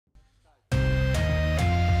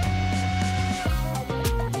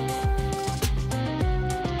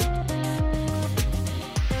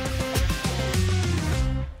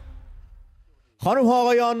خانم ها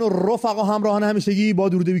آقایان، رفقا، همراهان همیشگی، با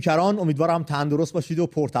درود بیکران، امیدوارم تندرست باشید و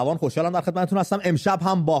پرتوان. خوشحالم در خدمتتون هستم. امشب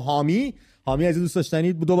هم با حامی عزیز دوست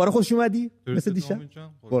داشتنی دوباره خوش اومدی مثل دیشب.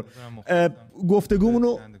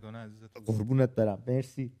 گفتگومونو قربونت برم،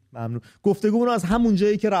 مرسی، ممنون. گفتگومونو از همون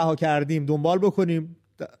جایی که رها کردیم دنبال بکنیم.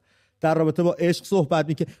 در رابطه با عشق صحبت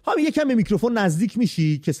می‌کنیم. حامی یکم به میکروفون نزدیک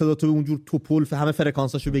میشی که صدا تو اونجور توپل همه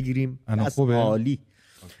فرکانساشو بگیریم؟ از عالی.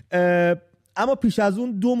 اما پیش از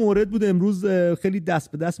اون دو مورد بود امروز خیلی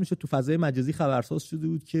دست به دست میشه تو فضای مجازی خبرساز شده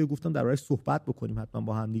بود که گفتم درباره‌اش صحبت بکنیم، حتما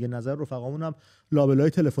با هم دیگه نظر رفقامون هم لابلای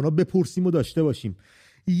تلفن‌ها بپرسیم و داشته باشیم.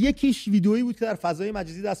 یکیش ویدئویی بود که در فضای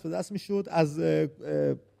مجازی دست به دست میشد از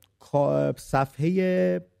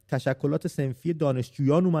صفحه تشکلات صنفی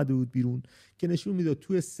دانشجویان اومده بود بیرون که نشون میداد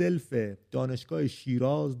توی سلف دانشگاه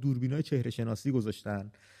شیراز دوربینای چهره شناسی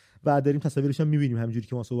گذاشتن و داریم تصاویرش هم می‌بینیم همینجوری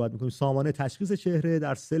که ما صحبت می‌کنیم، سامانه تشخیص چهره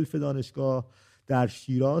در سلف دانشگاه در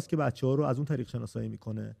شیراز که بچه‌ها رو از اون طریق شناسایی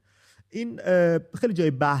می‌کنه. این خیلی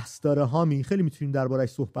جای بحث داره هامی، خیلی می‌تونیم درباره‌اش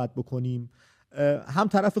صحبت بکنیم. هم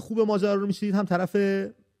طرف خوب ماجرا رو می‌شدید، هم طرف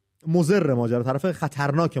مضر ماجرا، طرف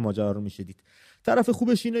خطرناک ماجرا رو می‌شدید. طرف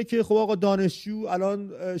خوبش اینه که خب آقا دانشجو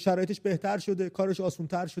الان شرایطش بهتر شده، کارش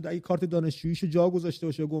آسان‌تر شده، اگه کارت دانشجوییشو جا گذاشته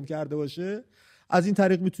باشه، گم کرده باشه، از این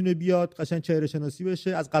طریق میتونه بیاد قشنگ چهره شناسی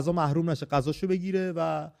بشه، از قضا محروم نشه، قضاشو بگیره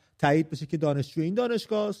و تایید بشه که دانشجو این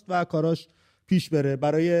دانشگاه است و کاراش پیش بره.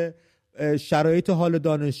 برای شرایط حال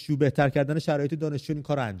دانشجو، بهتر کردن شرایط دانشجو این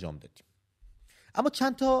کارو انجام دادیم. اما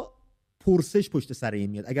چند تا پرسش پشت سر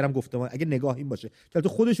این میاد، اگرم گفتم اگه نگاه این باشه که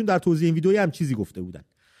خودشون در توضیح این ویدئویی هم چیزی گفته بودن.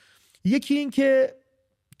 یکی این که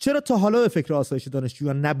چرا تا حالا به فکر آسایش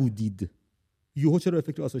دانشجویان نبودید، یهو چرا به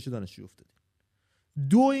فکر آسایش دانشجو افتادید.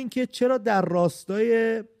 دو اینکه چرا در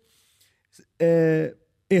راستای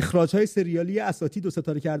اخراج‌های سریالی اساتید و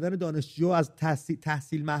ستاره کردن دانشجو از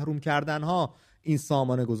تحصیل محروم کردنها این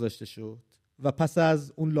سامانه گذاشته شد و پس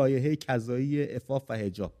از اون لایحه قضایی عفاف و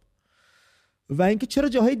حجاب. و اینکه چرا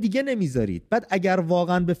جاهای دیگه نمیذارید. بعد اگر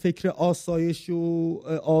واقعا به فکر آسایش و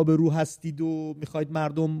آبرو هستید و میخواید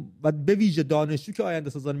مردم و به ویژه دانشجو که آینده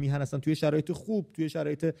سازان میهن هستن توی شرایط خوب، توی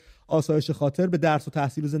شرایط آسایش خاطر به درس و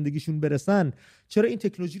تحصیل و زندگیشون برسن، چرا این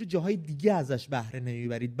تکنولوژی رو جاهای دیگه ازش بهره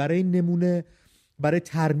نمیبرید؟ برای نمونه برای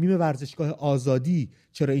ترمیم ورزشگاه آزادی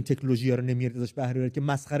چرا این تکنولوژی رو نمیارید ازش بهره ببرید که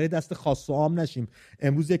مسخره دست خاص و عام نشیم؟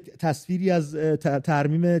 امروز یک تصویری از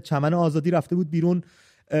ترمیم چمن آزادی رفته بود بیرون.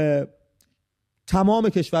 تمام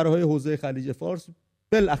کشورهای حوزه خلیج فارس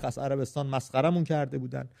بالاخص عربستان مسخرمون کرده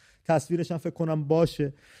بودن. تصویرش هم فکر کنم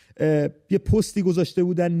باشه، یه پستی گذاشته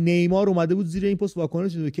بودن، نیمار اومده بود زیر این پست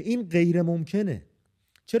واکنش داده که این غیر ممکنه.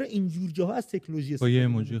 چرا اینجور جاها از تکنولوژی با یه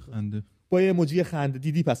ایموجی خنده، با یه ایموجی خنده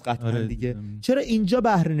دیدی پس قطعا دیگه. چرا اینجا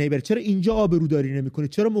بهره نمیبرید؟ چرا اینجا آبروداری نمیکنید؟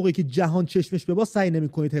 چرا موقعی که جهان چشمش به باز سعی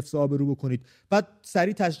نمیکنید حفظ آبرو بکنید؟ بعد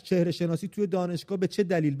سریع چهره شناسی توی دانشگاه به چه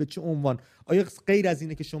دلیل، به چه عنوان؟ آیا غیر از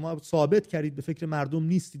اینه که شما ثابت کردید به فکر مردم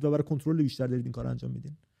نیستید و برای کنترل بیشتر دارید این کارو انجام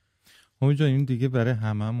میدین؟ اونجا این دیگه برای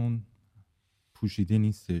هممون پوشیده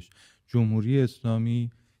نیستش. جمهوری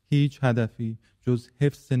اسلامی هیچ هدفی جز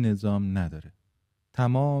حفظ نظام نداره.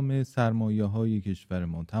 تمام سرمایه‌های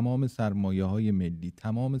کشورمان، تمام سرمایه‌های ملی،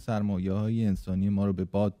 تمام سرمایه‌های انسانی ما رو به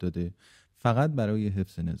باد داده فقط برای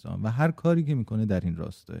حفظ نظام و هر کاری که میکنه در این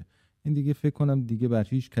راستاه. این دیگه فکر کنم دیگه بر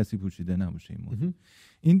هیچ کسی پوشیده نباشه این موضوع.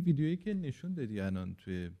 این ویدیویی که نشون دادی الان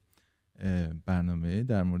توی برنامه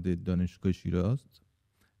در مورد دانشگاه شیراز،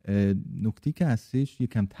 نکته که هستش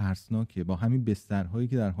یکم ترسناکه. با همین بسترهایی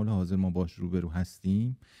که در حال حاضر ما باش روبرو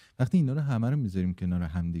هستیم، وقتی اینا رو همه رو میذاریم کنار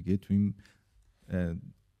هم دیگه، تو این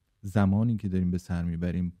زمانی که داریم به سر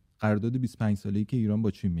میبریم، قرارداد 25 ساله‌ای که ایران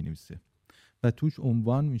با چین می‌نویسه و توش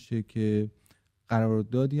عنوان میشه که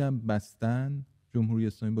قراردادی هم بستن جمهوری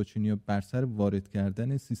اسلامی با چینیا بر سر وارد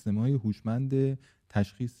کردن سیستم‌های هوشمند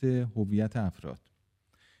تشخیص هویت افراد.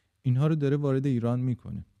 اینها رو داره وارد ایران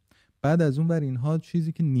میکنه. بعد از اون بر اینها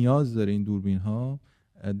چیزی که نیاز داره این دوربین‌ها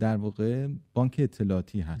در واقع بانک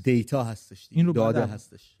اطلاعاتی هست، دیتا هستش، این رو داده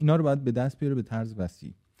هستش. اینا رو باید به دست بیاره به طرز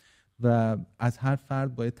وسیع و از هر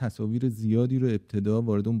فرد باید تصاویر زیادی رو ابتدا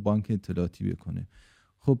وارد اون بانک اطلاعاتی بکنه.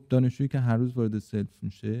 خب دانشجویی که هر روز وارد سلف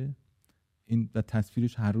میشه این و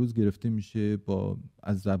تصویرش هر روز گرفته میشه با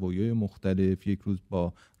از زوایای مختلف، یک روز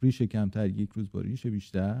با ریش کمتر، یک روز با ریش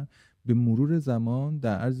بیشتر، به مرور زمان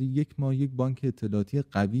در عرض یک ماه یک بانک اطلاعاتی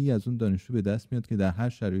قوی از اون دانشجو به دست میاد که در هر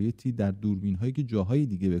شرایطی در دوربین هایی که جاهای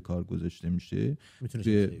دیگه به کار گذاشته میشه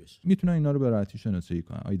میتونن اینا رو به راحتی شناسایی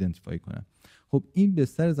کنن، آیدنتیفای کنن. خب این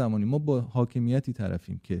بستر زمانی ما با حاکمیتی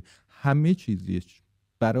طرفیم که همه چیزش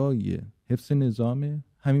برای حفظ نظام.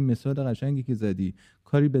 همین مثال قشنگی که زدی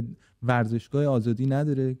کاری به ورزشگاه آزادی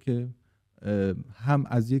نداره که هم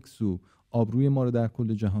از یک سو آبروی ما رو در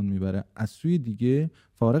کل جهان میبره. از سوی دیگه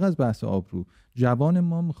فارغ از بحث آبرو، جوان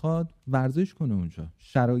ما میخواد ورزش کنه اونجا،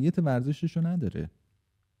 شرایط ورزشش رو نداره.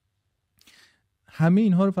 همه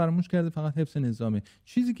اینها رو فراموش کرده، فقط حفظ نظامه.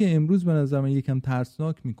 چیزی که امروز به نظر من یکم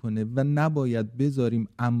ترسناک میکنه و نباید بذاریم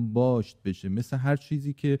انباشت بشه، مثل هر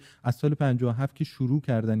چیزی که از سال 57 که شروع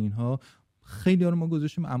کردن اینها، خیلی ها رو ما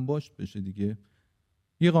گذاشتیم انباشت بشه دیگه.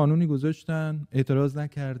 یه قانونی گذاشتن، اعتراض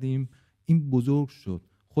نکردیم، این بزرگ شد.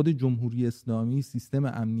 خود جمهوری اسلامی سیستم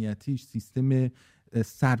امنیتیش، سیستم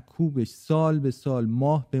سرکوبش سال به سال،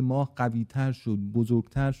 ماه به ماه قوی‌تر شد،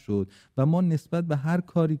 بزرگتر شد و ما نسبت به هر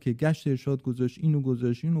کاری که گشت ارشاد گذاشت، اینو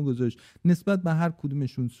گذاشت، نسبت به هر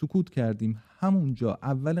کدومشون سکوت کردیم. همونجا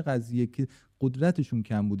اول قضیه که قدرتشون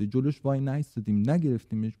کم بوده، جلوش وای نایستادیم،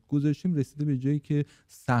 نگرفتیمش، گذاشتیم، رسیده به جایی که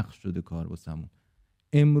سخت شده کار واسمون.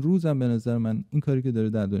 امروز هم به نظر من این کاری که داره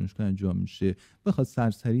در دانشگاه انجام میشه، بخواد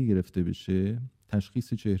سرسری گرفته بشه،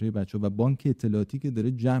 تشخیص چهره بچه‌ها و بانک اطلاعاتی که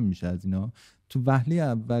داره جمع میشه از اینا تو وهله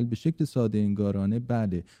اول به شکل ساده انگارانه،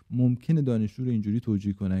 بله ممکنه دانشجو رو اینجوری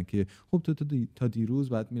توجیه کنن که خب تو تا دیروز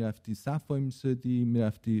بعد میرفتی صف وای میسادی،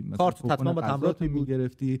 میرفتی مثلا کارت حتما با تمرات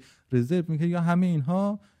میگرفتی، رزرو میکردی، یا همه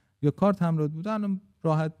اینها، یا کارت تمرات بود، الان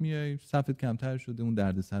راحت میای، صفت کمتر شده، اون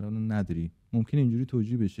دردسرا رو نداری. ممکنه اینجوری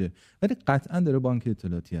توجیه بشه، ولی قطعا داره بانک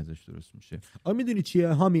اطلاعاتی ازش درست میشه. میدونی چیه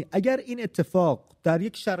حامی؟ اگر این اتفاق در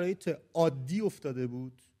یک شرایط عادی افتاده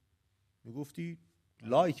بود میگفتی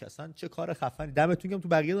لایک، اصلا چه کار خفنی، دمتون گرم، تو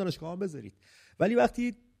بقیه دانشگاه‌ها بذارید. ولی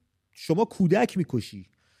وقتی شما کودک میکشی،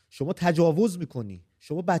 شما تجاوز میکنی،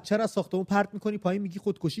 شما بچه را از ساختمون پرت میکنی پایین، میگی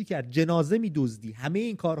خودکشی کرد، جنازه میدزدی، همه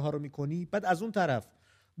این کارها رو میکنی، بعد از اون طرف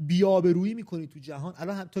بی‌آبرویی میکنی تو جهان.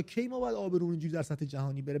 الان تا کی ما باید آبرو اینجوری در سطح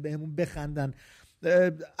جهانی بره بهمون بخندن؟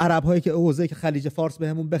 عرب‌هایی که حوزه که خلیج فارس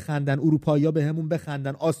بهمون بخندن، اروپایی‌ها بهمون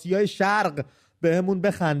بخندن، آسیای شرق بهمون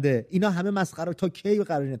بخنده. اینا همه مسخره. تا کی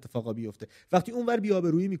قرار این اتفاقا بیفته؟ وقتی اونور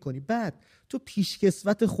بی‌آبرویی میکنی، بعد تو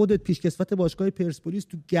پیشکسوت خودت، پیشکسوت باشگاه پرسپولیس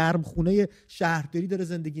تو گرم خونه شهرداری داره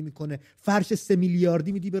زندگی میکنه، فرش 3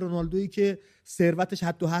 میلیاردی میدی به رونالدویی که ثروتش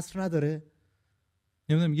حد و حصر نداره.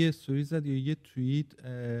 نمیدونم یه استوری زد یا یه توییت،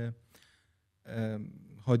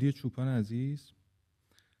 هادی چوپان عزیز،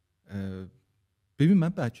 ببین من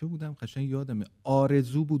بچه بودم قشنگ یادمه،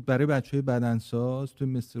 آرزو بود برای بچهای بدنساز تو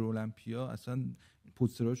مستر المپیا اصلا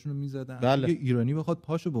پوستراشون رو میزدن، بله. یه ایرانی بخواد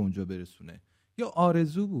پاشو به اونجا برسونه، یا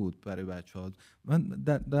آرزو بود برای بچه‌ها. من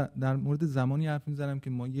در مورد زمانی حرف میزنم که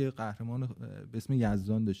ما یه قهرمان به اسم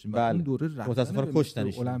یزدان داشتیم، بله. اون دوره متاسفانه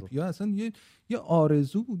کشتنش المپیا اصلا یه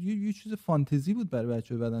آرزو بود، یه چیز فانتزی بود برای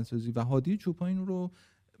بچه‌های بدنسازی، و هادی چوپان رو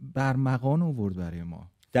برمغان آورد برای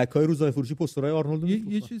ما. دکای روزای فروشی پوسترهای آرنولد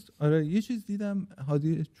یه چیز دیدم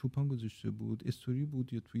هادی چوپان گذاشته بود، استوری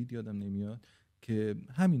بود یا توییت یادم نمیاد، که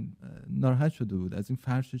همین ناراحت شده بود از این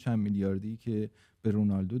فرش چند میلیاردی که به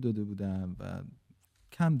رونالدو داده بودن و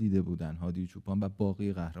کم دیده بودن هادی چوپان و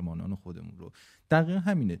باقی قهرمانان خودمون رو. دقیقا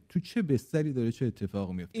همینه، تو چه بستری داره چه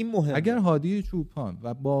اتفاقی میفته. این مهمه. اگر هادی چوپان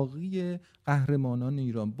و باقی قهرمانان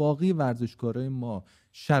ایران، باقی ورزشکارای ما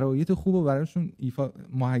شرایط خوب رو براشون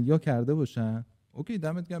مهیا کرده باشن، اوکی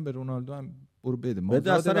دمت گرم، به رونالدو هم برو بده، ما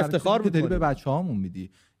اصلا افتخار می‌کنیم به بچه‌هامون میدی.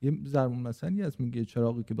 یه ضرب المثلی هست میگه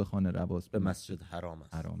چراغی که به خانه رواست به مسجد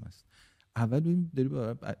حرام است. اول ببین داری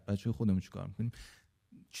برای بچه‌های خودمون چیکار می‌کنیم.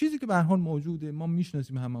 چیزی که به هر حال موجوده، ما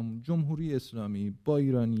میشناسیم هممون، جمهوری اسلامی با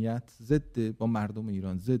ایرانیت ضد، با مردم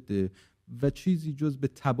ایران ضد، و چیزی جز به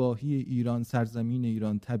تباهی ایران، سرزمین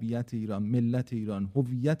ایران، طبیعت ایران، ملت ایران،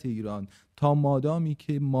 هویت ایران، تا مادامی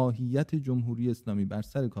که ماهیت جمهوری اسلامی بر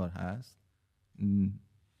سر کار هست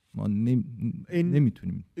ما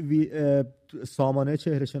نمیتونیم. سامانه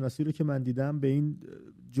چهره شناسی رو که من دیدم به این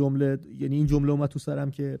جمله، یعنی این جمله اومد تو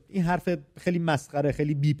سرم که این حرف خیلی مسخره،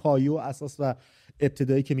 خیلی بی‌پایه و اساس و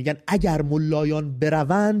ابتدایی که میگن اگر ملایان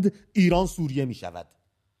بروند ایران سوریه میشود،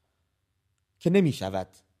 که نمیشود.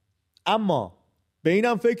 اما به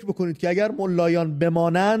اینم فکر بکنید که اگر ملایان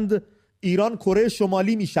بمانند ایران کره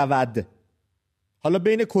شمالی میشود. حالا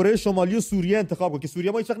بین کره شمالی و سوریه انتخاب کن، که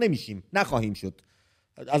سوریه ما هیچ وقت نمیشیم، نخواهیم شد،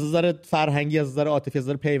 از نظر فرهنگی، از نظر عاطفی، از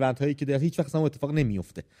نظر پیوندهایی که در هیچ وقت هم اتفاق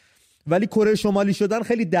نمیفته. ولی کره شمالی شدن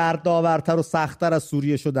خیلی دردآورتر و سخت‌تر از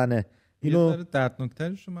سوریه شدنه. اینو یه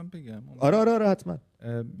دردناکترش رو من بگم. آره حتما.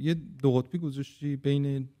 یه دو قطبی گذاشتی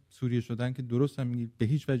بین سوریه شدن که درست هم میگی به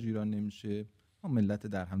هیچ وجه ایران نمیشه، ما ملت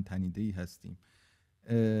در هم تنیده‌ای هستیم.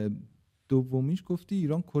 دومیش گفتی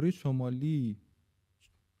ایران کره شمالی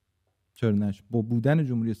چرا نش با بودن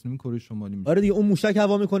جمهوری اسلامی کره شمالی میشه. آره دیگه، اون موشک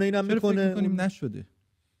هوا میکنه اینم میکنه. فکر می‌کنیم نشده.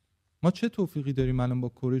 ما چه توفیقی داریم الان با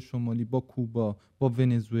کره شمالی، با کوبا، با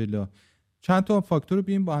ونزوئلا؟ چند تا فاکتور رو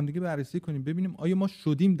بیایم با هم دیگه بررسی کنیم ببینیم آیا ما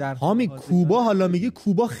شدیم در حامی کوبا. حالا میگه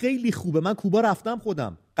کوبا خیلی خوبه، من کوبا رفتم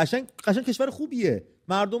خودم، قشنگ کشور خوبیه،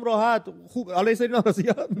 مردم راحت خوب، حالا یه سری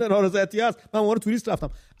نارضایتی هست، من اون توریست رفتم،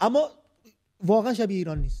 اما واقعا شبیه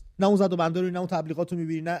ایران نیست. نه اون زد و بنده رو، نه اون تبلیغاتو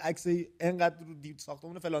میبینی، نه عکس اینقدر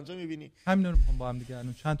ساختمون فلانجا میبینی. همینا رو میخوام با هم دیگه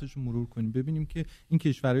الان چند تاشو مرور کنیم ببینیم که این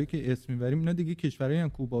کشورهایی که اسم میبریم اینا دیگه کشورهایی ان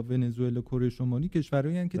کوبا، ونزوئلا، کره شمالی،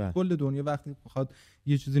 کشورهایی ان که کل دنیا وقتی میخواد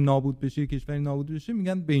یه چیزی نابود بشه، کشوری نابود بشه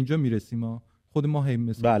میگن به اینجا میرسیم ما. خود ما هی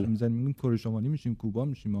مثلا میزنیم میگیم کره شمالی میشیم، کوبا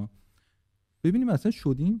میشیم ما. ببینیم اصلا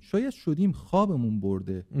شدیم، شاید شدیم خوابمون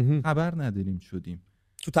برده، خبر نداریم شدیم،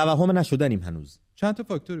 تو توهم نشدنیم هنوز. چند تا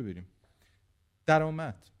فاکتور بریم.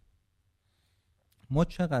 درآمد، ما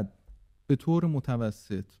چقدر به طور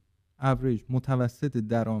متوسط اوریج متوسط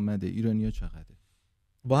درآمد ایرانی‌ها چقدره؟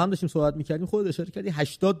 با هم داشتیم صحبت می‌کردیم، خودت اشاره کردی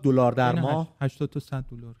 $80 در ماه، 80 تا $100.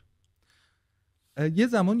 یه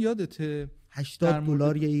زمان یادته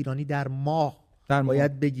 $80 یه ایرانی در ماه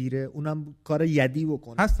باید بگیره، اونم کار یدی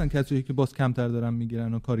بکنه. هستن کسایی که باز کمتر دارن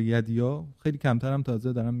میگیرن و کار یدیا خیلی کمتر هم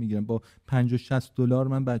تازه دارن میگیرن. با $50-60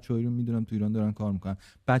 من بچه‌هایی رو میدونم تو ایران دارن کار میکنن،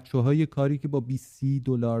 بچه‌های کاری که با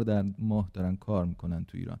 $20 در ماه دارن کار میکنن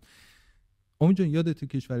تو ایران. امید جان یادت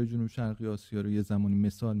کشور جنوب شرقی آسیا رو یه زمانی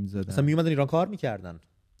مثال میزدن، مثلا میومدن ایران کار میکردن،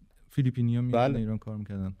 فیلیپینیا میومدن ایران کار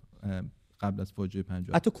میکردن قبل از فاجعه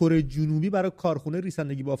 50. حتی کره جنوبی برای کارخونه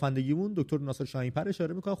ریسندگی بافندگیمون دکتر ناصر شاهین‌پر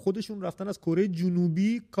اشاره میکنه، خودشون رفتن از کره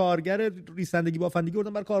جنوبی کارگر ریسندگی بافندگی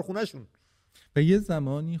بردن برای کارخونهشون. و یه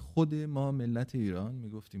زمانی خود ما ملت ایران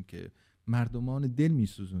میگفتیم که مردمان دل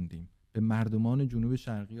میسوزوندیم به مردمان جنوب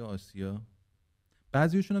شرقی آسیا،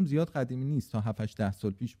 بعضیشون هم زیاد قدیمی نیست، تا 7-8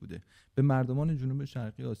 سال پیش بوده، به مردمان جنوب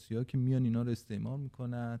شرقی آسیا که میان اینا رو استعمار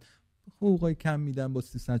میکنن، حقوقای کم میدن با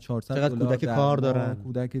 $300-400 کودک کار دارن،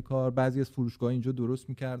 کودک کار. بعضی از فروشگاه اینجا درست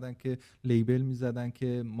میکردن که لیبل میزدن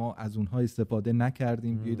که ما از اونها استفاده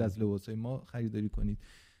نکردیم، بیاید از لباسای ما خریداری کنید.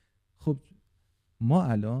 خب ما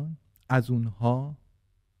الان از اونها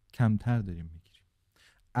کمتر داریم میگیریم،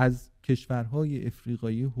 از کشورهای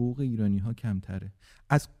افریقایی حقوق ایرانی ها کمتره،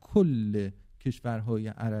 از کل کشورهای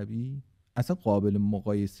عربی اصلا قابل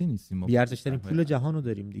مقایسه نیستیم. بی ارزش ترین پول جهانو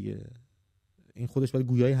داریم دیگه، این خودش باید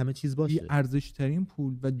گویای همه چیز باشه. بی ارزش ترین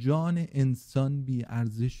پول و جان انسان بی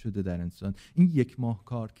ارزش شده در انسان. این 1 ماه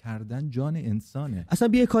کار کردن جان انسانه. اصلا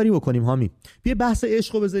بیا کاری بکنیم حامی، بیا بحث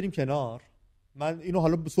عشقو بذاریم کنار، من اینو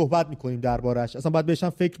حالا صحبت میکنیم دربارش، اصلا باید بهش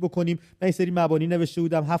فکر بکنیم. من این سری مبانی نوشته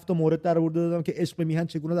بودم، 7 مورد در آورده دادم که عشق میهن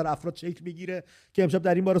چگونه در افراد شکل میگیره که امشب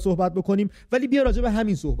در این باره صحبت بکنیم. ولی بیا راجع به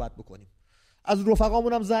همین صحبت بکنیم، از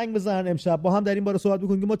رفقامون هم زنگ بزنن امشب با هم در این باره صحبت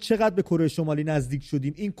بکنیم که ما چقدر به کره شمالی نزدیک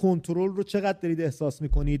شدیم، این کنترل رو چقدر دارید احساس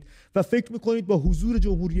میکنید و فکر میکنید با حضور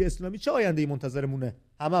جمهوری اسلامی چه آینده‌ای منتظرمونه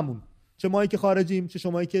هممون، چه مایی که خارجیم چه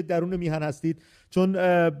شمایی که درون میهن هستید، چون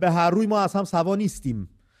به هر روی ما از هم سوا نیستیم.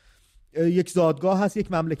 یک زادگاه هست،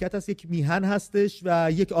 یک مملکت هست، یک میهن هستش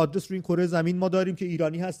و یک آدرس روی این کره زمین ما داریم که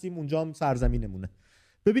ایرانی هستیم، اونجا هم سرزمینمونه.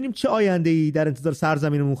 ببینیم چه آینده‌ای در انتظار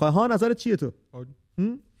سرزمینمون خواهد. ها نظرت چیه تو؟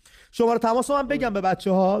 شماره تماس رو من بگم به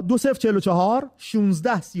بچه‌ها، 2044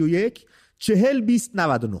 1631 40 20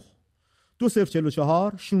 99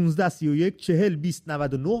 2044 1631 40 20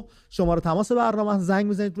 99 شماره تماس برنامه. زنگ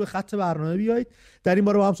بزنید روی خط برنامه بیایید در این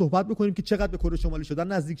باره با هم صحبت بکنیم که چقدر به کره شمالی شدن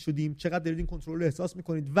نزدیک شدیم، چقدر دارید این کنترل رو احساس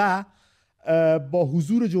میکنید و با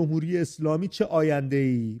حضور جمهوری اسلامی چه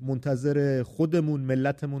آینده‌ای منتظر خودمون،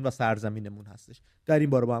 ملتمون و سرزمینمون هستش. در این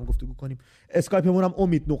باره با هم گفتگو کنیم. اسکایپمون هم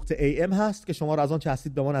امید.am هست که شما رو از آن چه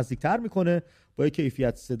هستید به ما نزدیکتر میکنه با یک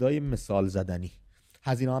کیفیت صدای مثال زدنی.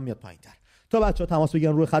 هزینه هم میاد پایین‌تر. تا بچه‌ها تماس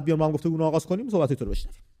بگیرن روی خط بیان با هم گفتگو رو آغاز کنیم، صحبت تو رو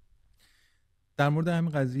بشنویم. در مورد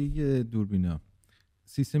همین قضیه دوربینا،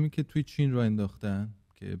 سیستمی که توی چین راه انداختن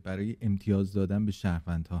که برای امتیاز دادن به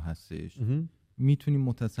شهروندها هستش، میتونیم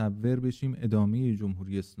متصور بشیم ادامه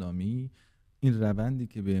جمهوری اسلامی این روندی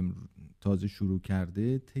که به تازه شروع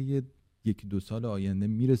کرده طی 1-2 سال آینده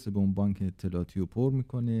میرسه به اون بانک اطلاعاتی رو پر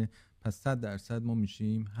میکنه. پس 100% ما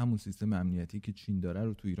میشیم همون سیستم امنیتی که چین داره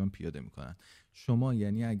رو تو ایران پیاده میکنن. شما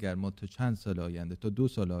یعنی اگر ما تا چند سال آینده، تا 2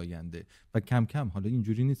 سال آینده و کم کم، حالا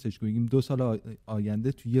اینجوری نیستش که بگیم 2 سال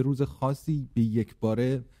آینده تو یه روز خاصی به یک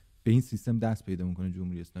باره به این سیستم دست پیدا میکنه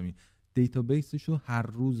جمهوری اسلامی، دیتابیسش رو هر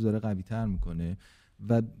روز داره قوی تر میکنه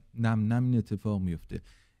و نم نم این اتفاق میفته.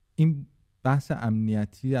 این بحث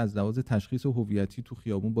امنیتی از لحاظ تشخیص هویتی تو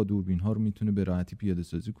خیابون با دوربین ها رو میتونه به راحتی پیاده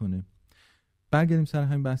سازی کنه. برگردیم سر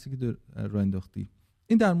همین بحثی که راه انداختی.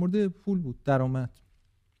 این در مورد پول بود، درآمد.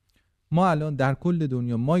 ما الان در کل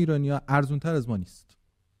دنیا، ما ایرانی‌ها ارزونتر از ما نیست،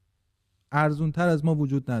 ارزونتر از ما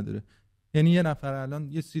وجود نداره. یعنی یه نفر الان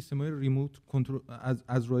یه سیستمای ریموت کنترل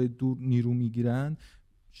از راه دور نیرو میگیرن،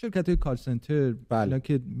 شرکت‌های کال سنتر اینا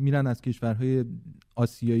که میرن از کشورهای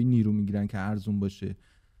آسیایی نیرو میگیرن که ارزون باشه،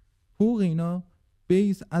 حقوق اینا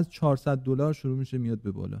بیس از $400 شروع میشه میاد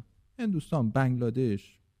به بالا. هندوستان،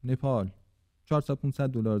 بنگلادش، نپال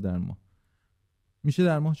 400-500 در ماه میشه.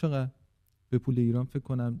 در ماه چقدر به پول ایران فکر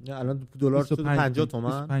کنم الان دلار شده 50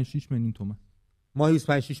 تومن، 25-6 میلیون تومن ماهی.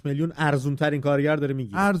 25-6 میلیون ارزون ترین کارگر داره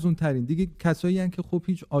میگیره. ارزون ترین دیگه کسایی ان که خب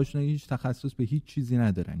هیچ آشنایی، هیچ تخصص به هیچ چیزی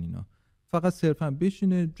ندارن، اینا فقط صرفا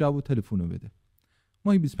بشینه جواب تلفنو بده.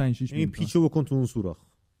 ماهی 25-6 میلیون. این پیچو بکن تو اون سوراخ.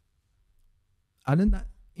 الان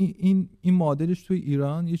این معادلش توی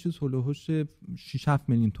ایران یه چیز هولوحش 6-7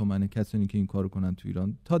 میلیون تومنه کسانی که این کارو کنن تو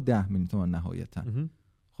ایران، تا 10 میلیون تومن نهایتا.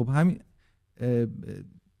 خب همین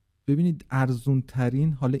ببینید ارزون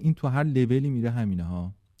ترین، حالا این تو هر لولی میره همینه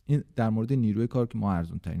ها. این در مورد نیروی کار که ما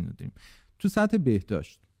ارزون ترین رو داریم. تو سطح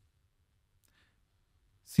بهداشت،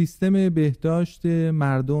 سیستم بهداشت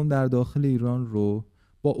مردم در داخل ایران رو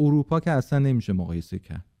با اروپا که اصلا نمیشه مقایسه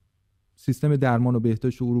کرد. سیستم درمان و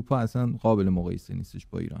بهداشت اروپا اصلا قابل مقایسه نیستش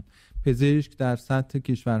با ایران. پزشک در سطح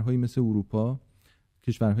کشورهایی مثل اروپا،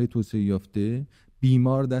 کشورهای توسعه یافته،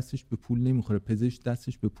 بیمار دستش به پول نمیخوره، پزشک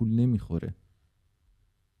دستش به پول نمیخوره.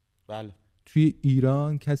 بله. توی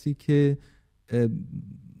ایران کسی که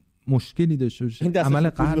مشکلی داشته باشه، عمل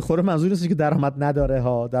قرض میخوره، منظور نیست که درآمد نداره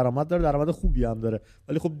ها، درآمد داره، درآمد خوبی هم داره،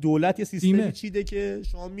 ولی خب دولت یه سیستمی چیده که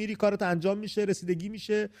شما میری کارت انجام میشه، رسیدگی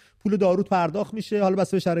میشه، پول داروت پرداخت میشه، حالا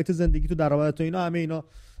بس به شرایط زندگی تو، درآمد تو، اینا همه اینا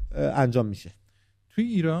انجام میشه. توی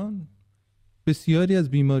ایران بسیاری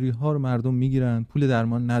از بیماری ها رو مردم میگیرن، پول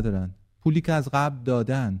درمان ندارن، پولی که از قبل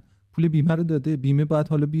دادن، پول بیمه رو داده، بیمه باید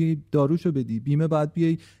حالا بیای داروشو بدی، بیمه باید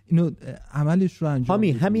بیای اینو عملش رو انجام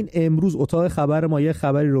بدی. همین امروز اتاق خبر ما یه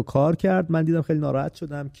خبری رو کار کرد، من دیدم خیلی ناراحت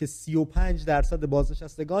شدم که 35%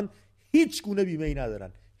 بازنشستگان هیچ گونه بیمه ای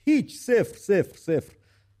ندارن، هیچ، صفر.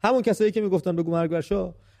 همون کسایی که میگفتن بگو مرگ بر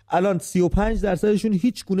شاه، الان 35%شون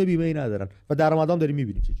هیچ گونه بیمه ای ندارن و درآمدام داریم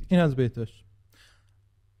میبینیم چجوری. این از بهداشت.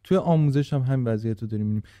 توی آموزش هم همین وضعیت رو داریم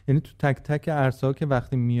میبینیم. یعنی تو تک تک عرصه‌ها که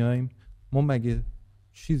وقتی میایم ما مگه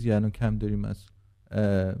چیزی الان کم داریم از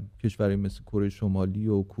کشورهای مثل کره شمالی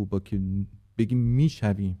و کوبا که بگیم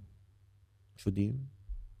میشویم؟ شدیم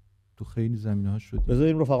تو خیلی زمینه‌ها شدیم.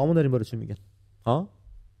 بذاریم رفقامون داریم برای چی میگن ها.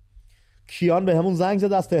 کیان به همون زنگ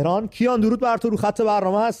زد از تهران. کیان درود بر تو، رو خط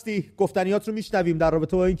برنامه هستی، گفتنیات رو میشنویم در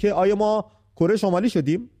رابطه با اینکه آیا ما کره شمالی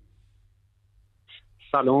شدیم.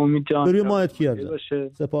 سلام امید جان. بریم ماهت کیان جان.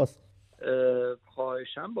 سپاس.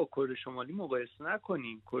 خواهشم با کره شمالی مقایسه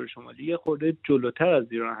نکنیم. کره شمالی یه خورده جلوتر از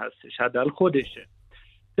ایران هستش، حداقل خودشه.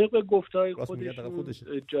 طبق گفتهای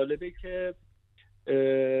خودشون جالبه که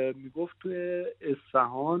میگفت توی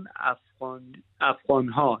اصفهان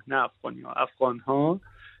افغانها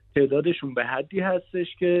تعدادشون به حدی هستش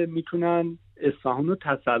که میتونن اصفهان رو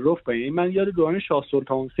تصرف کنن. من یاد دوران شاه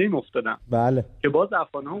سلطان حسین افتادم. بله. که باز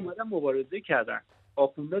افغانها اومدن مبارزه کردن،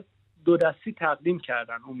 آخونده دو دستی تقدیم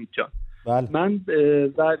کردن امید جان. بله. من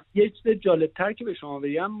و یه چیز جالبتر که به شما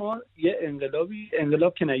بگم، ما یه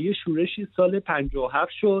انقلاب که نه، یه شورشی سال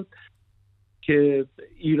 57 شد که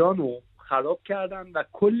ایران رو خراب کردن و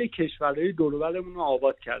کل کشورهای دور و برمون رو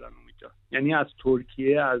آباد کردن امید جان. یعنی از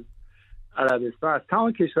ترکیه، از عربستان، از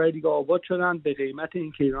تمام کشورهای دیگه آباد شدن به قیمت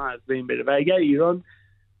این که ایران از بین بره. و اگر ایران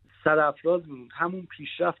سرافراز بود، همون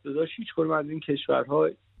پیشرفت داشت، هیچ کدوم از این کشورها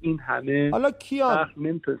این همه. حالا کیان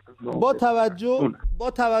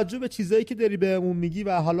با توجه به چیزایی که داری بهمون میگی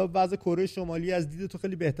و حالا وضع کره شمالی از دید تو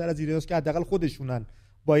خیلی بهتر از ایرانه که حداقل خودشونن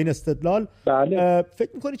با این استدلال، بله. فکر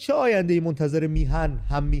می‌کنی چه آینده‌ای منتظر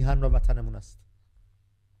میهن و وطنمون است؟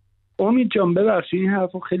 امید جان ببخشید این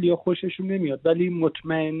حرفو خیلی خوششون نمیاد، ولی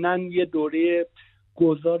مطمئناً یه دوره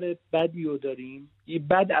گذار بدی رو داریم.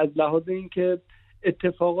 بد از لحاظ اینکه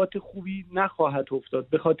اتفاقات خوبی نخواهد افتاد،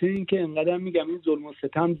 به خاطر اینکه انقدر میگم این ظلم و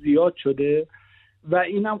ستم زیاد شده و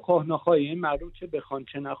اینم خواه نخواه این مردم چه بخوان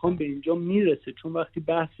چه نخوان به اینجا میرسه. چون وقتی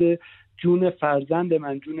بحث جون فرزند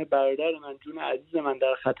من، جون برادر من، جون عزیز من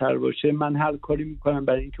در خطر باشه، من هر کاری میکنم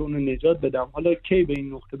برای اینکه اونو نجات بدم. حالا کی به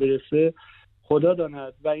این نقطه برسه خدا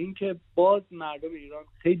داند. و اینکه باز مردم ایران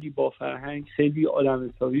خیلی با فرهنگ، خیلی آدم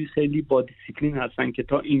حسابی، خیلی با دیسیپلین هستن که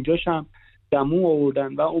تا اینجاش هم دمو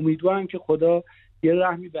آوردن و امیدوارم که خدا یه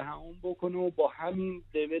رحمی به همون بکنه و با همین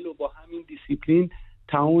لول و با همین دیسیپلین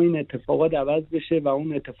تمام این اتفاقات عوض بشه و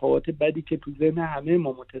اون اتفاقات بدی که تو ذهن همه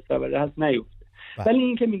ما متصوره هست نیفته. ولی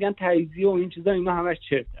این که میگن تجزیه و این چیزا، اینا همش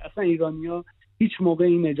چرته. اصلا ایرانی‌ها هیچ موقع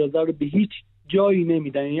این اجازه رو به هیچ جایی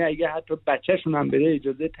نمیدن. یعنی اگه حتی بچه‌شون هم بره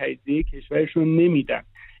اجازه تجزیه کشورشون نمیدن.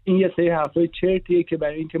 این یه سری حرفای چرتیه که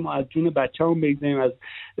برای اینکه ما از جون بچه‌مون بگذریم، از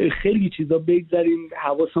خیلی چیزا بگذریم،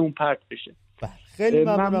 حواسمون پرت بشه. خیلی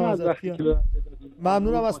ممنونم ازت.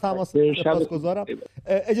 ممنونم از تماس، سپاسگزارم.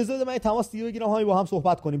 اجازه بده من تماس دیگه بگیرم، هامی با هم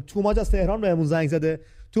صحبت کنیم. توماج از تهران بهمون زنگ زده.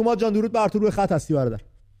 توماج جان درود بر تو، روی خط هستی برادر.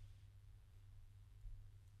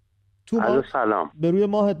 توماج سلام. به روی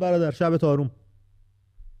ماهت برادر، شبت آروم.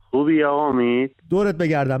 خوبی آقا امید؟ دورت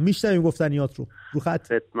بگردم. میشنویم گفتنیات رو خط.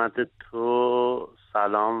 خدمت تو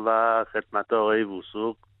سلام و خدمت آقای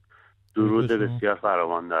وثوق درود بسیار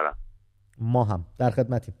فراوان دارم. ما هم در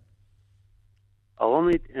خدمتیم. آقا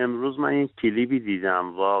امید، امروز من این کلیپی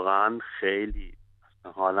دیدم، واقعا خیلی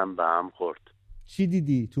حالم به هم خورد. چی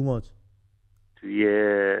دیدی توماج؟ توی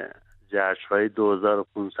جشن‌های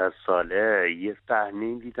 2500 ساله یه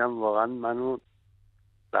صحنه دیدم واقعا منو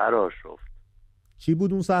برآشفت. چی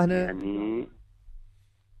بود اون صحنه؟ یعنی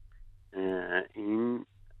این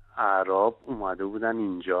اعراب اومده بودن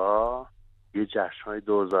اینجا یه جشن‌های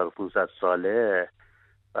 2500 ساله،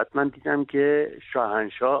 بعد من دیدم که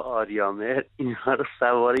شاهنشاه آریامهر اینها رو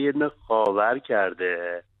سواره یه خاور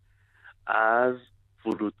کرده، از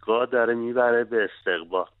فرودگاه داره میبره به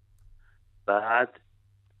استقبال. بعد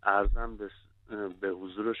عرضم به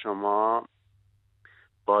حضور شما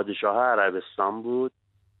پادشاه عربستان بود،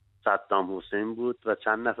 صدام حسین بود و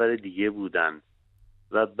چند نفر دیگه بودن.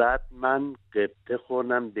 و بعد من قبطه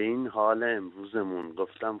خوردم به این حال امروزمون،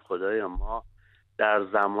 گفتم خدایا ما در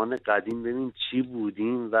زمان قدیم ببین چی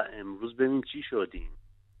بودیم و امروز ببین چی شدیم.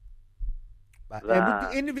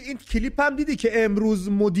 این کلیپ هم دیدی که امروز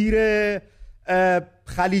مدیر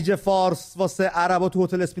خلیج فارس واسه عربا تو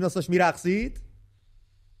هتل اسپیناساش میرقصید؟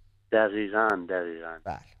 دقیقاً.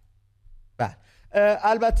 بله.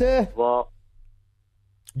 البته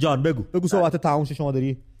جان بگو صحبت تموم شه، شما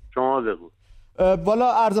داری؟ شما بگو.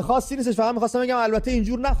 والا عرض خاصی نیستش، فقط می‌خواستم بگم البته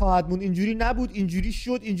اینجور نخواهد موند، اینجوری نبود، اینجوری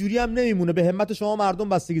شد، اینجوری هم نمیمونه. به همت شما مردم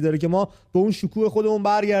بستگی داره که ما به اون شکوه خودمون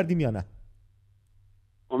برگردیم یا نه.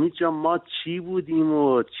 امید جان ما چی بودیم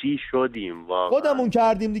و چی شدیم واقعا؟ خودمون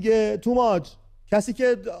کردیم دیگه توماج. کسی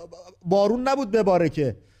که بارون نبود بباره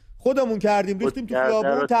که خودمون کردیم، ریختیم تو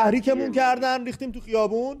خیابون، تحریکمون کردن، ریختیم تو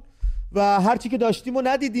خیابون و هر چی که داشتیم و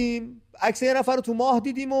ندیدیم. عکس یه نفر رو تو ماه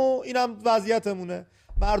دیدیم و اینم وضعیتمونه.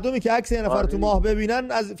 مردمی که عکس یه نفر رو تو ماه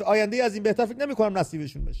ببینن از آینده از این بهتر فکر نمی‌کنم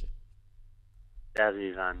نصیبشون بشه.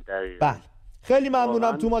 دقیقاً. بله. خیلی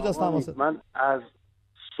ممنونم توماج از تماست. من از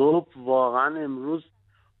صبح واقعا امروز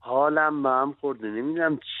حالم به هم خورده،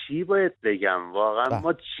 نمیدونم چی باید بگم. واقعا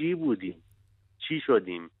ما چی بودیم، چی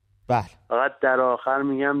شدیم. بله. فقط در آخر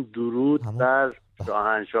میگم درود بر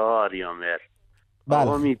شاهنشاه آریامهر.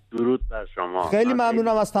 امید درود بر شما. خیلی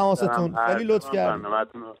ممنونم از تماستون، خیلی لطف کردید.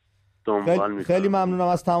 خیلی ممنونم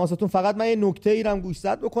از تماستون. فقط من یه نکته ای رو گوش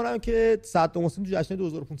زد بکنم که صدام حسین تو جشن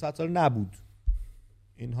 2500 سال نبود.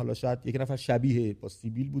 این حالا شاید یک نفر شبیه با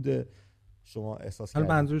سیبیل بوده، شما احساس کردید.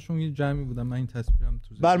 منظورشون یه جمعی بودن، من این تصویرم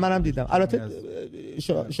تو بر منم دیدم. البته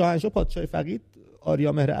شاهنشاه پادشاه فقید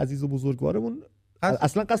آریامهر عزیز و بزرگوارمون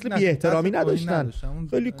اصلا قصد بی احترامی نداشتن.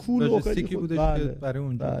 خیلی کول و خیلی بوده که برای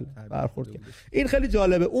اونجا برخورد کرد. این خیلی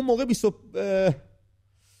جالبه. اون موقع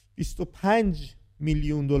 25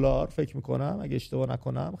 میلیون دلار فکر میکنم اگه اشتباه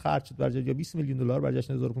نکنم خرج شد برای یا 20 میلیون دلار برای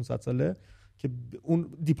جشن 1500 ساله که اون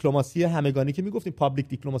دیپلماسی همگانی که میگفتیم، پابلیک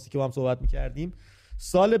دیپلماسی که با هم صحبت میکردیم،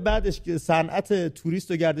 سال بعدش که صنعت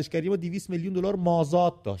توریست و گردشگری ما 200 میلیون دلار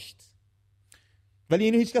مازاد داشت. ولی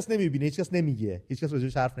اینو هیچ کس نمیبینه، هیچ کس نمیگه، هیچ کس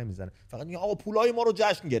راجعش حرف نمیزنه. فقط میگه آقا پولای ما رو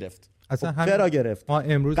جشن گرفت. اصلا چرا گرفت؟ ما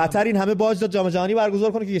امروز قطر این همه باج داد جام جهانی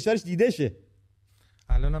برگزار کنه که کشورش دیده شه.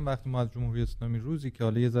 الانم وقتی ما از جمهوری اسلامی روزی که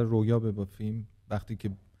حالا یه ذره رویا ببافیم، وقتی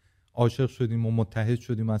که عاشق شدیم و متحد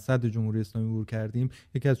شدیم از صد جمهوری اسلامی عبور کردیم،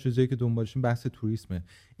 یکی از چیزایی که دنبالشیم بحث توریسمه.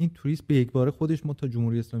 این توریست به یک باره خودش ما تا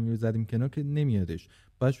جمهوری اسلامی رو زدیم کنار که نمیادش.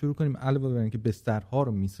 باید شروع کنیم علاوه بر اینکه بسترها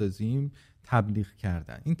رو میسازیم تبلیغ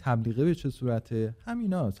کردن. این تبلیغه به چه صورته؟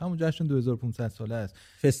 همیناست، همون جشن 2500 ساله است،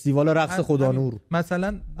 فستیوال رقص خدا نور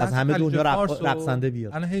مثلا از همه دنیا رقصنده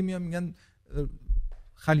بیاد. الان هی میگن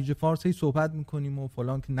خلیج فارس، هی صحبت میکنیم و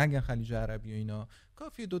فلان که نگن خلیج عربی و اینا.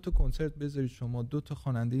 کافیه 2 تا کنسرت بذارید شما، 2 تا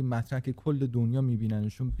خواننده مطرح که کل دنیا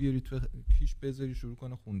میبیننشون بیاری تو کیش بذاری شروع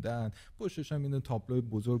کنه خوندن، پشتش هم این تابلو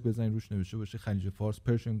بزرگ بزنید روش نوشته باشه خلیج فارس،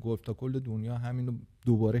 پرشن گلف، تا کل دنیا همینو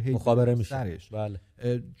دوباره هی مخابره میشه. بله.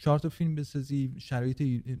 4 تا فیلم بسازی، شرایط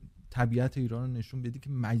طبیعت ایران رو نشون بدی که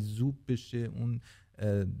مجذوب بشه اون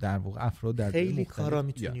در واقع افراد در خیلی کارا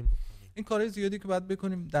میتونیم بکنیم. این کارهای زیادی که باید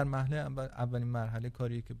بکنیم. در مرحله اولین مرحله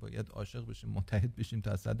کاریه که باید عاشق بشیم، متحد بشیم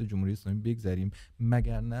تا از صد جمهوری اسلامی بگذریم،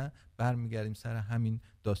 مگر نه برمیگردیم سر همین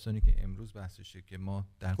داستانی که امروز بحثشه که ما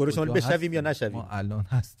در کجا بشویم یا نشویم، ما الان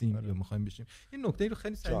هستیم یا میخوایم بشیم. این نکته رو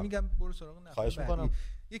خیلی سریع میگم، برو سراغ نقطه خواهش میکنم.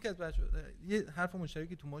 یکی از بچه‌ها یه حرف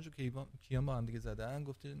مشترکی تو ماج و کیان با هم دیگه زدن،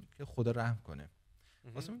 گفته که خدا رحم کنه.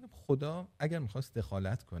 واسه میگم خدا اگر میخواست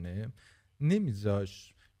دخالت کنه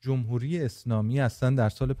نمیذاش جمهوری اسلامی اصلا در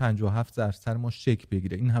سال 57 در سر ما شکل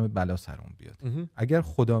بگیره، این همه بلا سرمون بیاد. اگر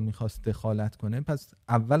خدا میخواست دخالت کنه پس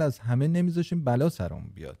اول از همه نمیذاشیم بلا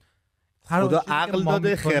سرمون بیاد. خدا عقل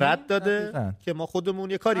داده، خرد داده که ما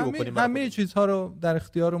خودمون یه کاری بکنیم. همه چیزها رو در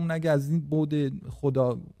اختیارمون، اگه از این بعد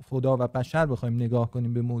خدا و بشر بخوایم نگاه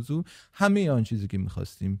کنیم به موضوع، همه آن چیزی که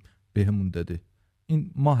می‌خواستیم بهمون داده.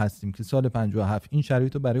 این ما هستیم که سال 57 این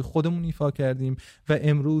شرایط رو برای خودمون ایفا کردیم و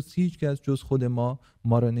امروز هیچ کس جز خود ما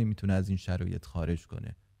رو نمیتونه از این شرایط خارج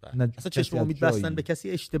کنه. اصلا چشم امید بستن به کسی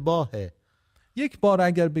اشتباهه. یک بار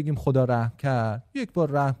اگر بگیم خدا رحم کرد، یک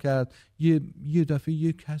بار رحم کرد، یه دفعه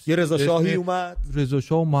یه کسی، یه رضا شاهی اومد، رضا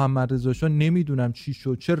شاه و محمد رضا شاه، نمیدونم چی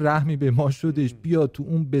شد، چه رحمی به ما شدش، بیا تو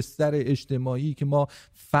اون بستر اجتماعی که ما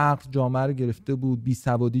فقر جامعه رو گرفته بود،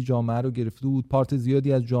 بیسوادی جامعه رو گرفته بود، پارت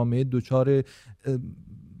زیادی از جامعه دچار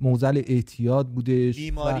معضل اعتیاد بودش،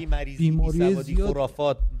 بیماری، مریضی، بیسوادی،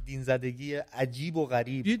 خرافات، دین زدگی عجیب و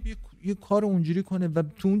غریب. یه کار اونجوری کنه و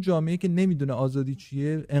تو اون جامعه که نمیدونه آزادی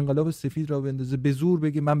چیه انقلاب سفید را بندازه، به زور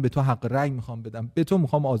بگه من به تو حق رأی میخوام بدم، به تو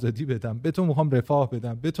میخوام آزادی بدم، به تو میخوام رفاه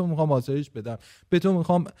بدم، به تو میخوام آسایش بدم، به تو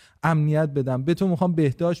میخوام امنیت بدم، به تو میخوام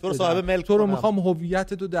بهداشت بدم، تو رو میخوام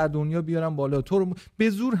هویت تو در دنیا بیارم بالا، تو رو به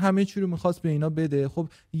زور همه چی رو میخواست به اینا بده. خب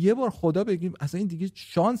یه بار خدا بگیم اصلا این دیگه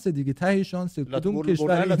شانس دیگه، ته شانس. کدوم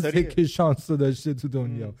کشور که شانس داشته تو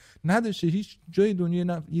دنیا؟ نداشته. هیچ جای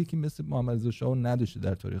دنیا یکی مثل محمد رضا شاه نداشته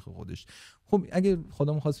در تاریخ خودش. خب اگه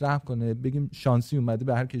خدا می‌خواست رحم کنه بگیم شانسی اومده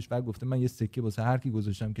به هر کشور گفته من یه سکه واسه هر کی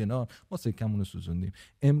گذاشتم کنار، ما سکمون رو سوزوندیم.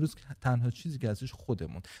 امروز تنها چیزی که هستش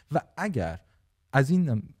خودمون. و اگر از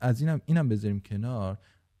اینم بذاریم کنار،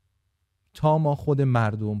 تا ما خود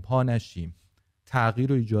مردم پا نشیم تغییر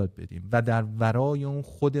رو ایجاد بدیم و در ورای اون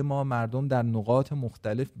خود ما مردم در نقاط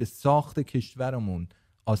مختلف به ساخت کشورمون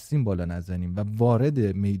آستین بالا نزنیم و وارد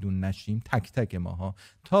میدون نشیم، تک تک ماها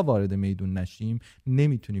تا وارد میدون نشیم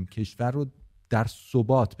نمیتونیم کشور رو در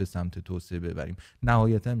ثبات به سمت توسعه ببریم.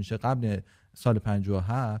 نهایتا میشه قبل سال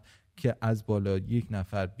 57 که از بالا یک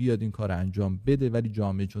نفر بیاد این کار انجام بده ولی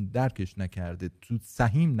جامعه چون درکش نکرده، تو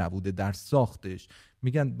سهیم نبوده در ساختش،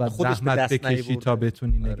 میگن بعد زحمت بکشی تا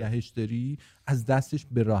بتونی نگهش داری، از دستش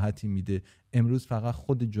به راحتی میده. امروز فقط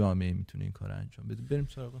خود جامعه میتونه این کار انجام بده. بریم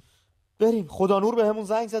سراغ خدا نور بهمون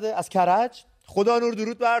زنگ زده از کرج. خدا نور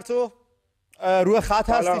درود بر تو، روی خط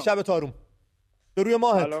هستی. شب تاروم به روی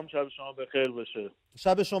ماهت. سلام، شب شما بخیر باشه.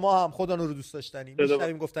 شب شما هم. خدا نور دوست داشتنی.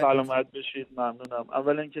 میشنویم گفتن سلامت بشید. ممنونم.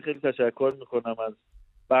 اولا اینکه خیلی تشکر میکنم از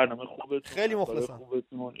برنامه خوبتون، خیلی مخلصم.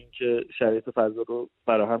 خوبتون اینکه شرایط فضا رو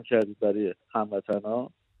فراهم کردید برای هموطنا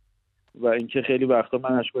و اینکه خیلی وقتا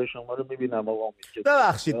من اشکای شما رو میبینم. آقا امید که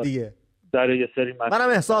ببخشید دیگه در یه سری منم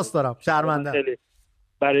احساس دارم، شرمندم.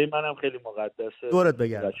 برای منم خیلی مقدسه. دورت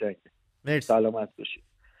بگردم. مرسی. سلامت باشید.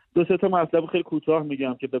 دو سه تا مطلب خیلی کوتاه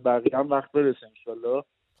میگم که به بقیه هم وقت برسه ان شاءالله.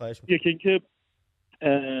 یکی اینکه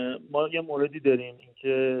ما یه موردی داریم،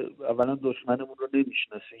 اینکه اولا دشمنمون رو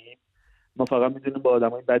نمیشناسیم. ما فقط میدونیم با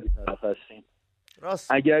آدمای بدی طرف هستیم.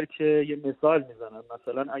 راست. اگر که یه مثال میزنن،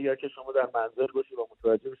 مثلا اگر که شما در منزل باشی و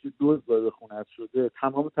متوجه بشی دزد وارد خونه‌ات شده،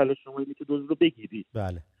 تمام تلاش شما اینه که دزد رو بگیری.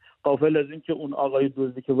 بله. غافل از این که اون آقای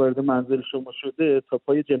دزدی که وارد منزل شما شده تا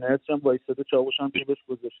پای جنایتش هم وایساده، چاقوش هم جیبش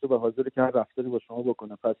گذاشته و حاضره که هر رفتاری با شما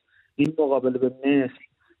بکنه. پس این مقابله به مثل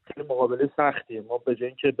خیلی مقابله سختیه. ما به جای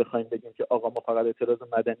اینکه بخوایم بگیم که آقا ما فقط اعتراض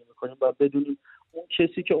مدنی میکنیم، باید بدونیم اون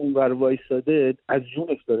کسی که اونور وایساده از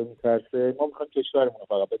جونش داره میترسه. ما میخوایم کشورمون رو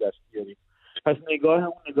فقط به دست بیاریم. پس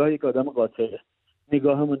نگاهمون نگاه یک آدم قاتله،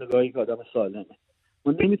 نگاهمون نگاه یک آدم سالمه.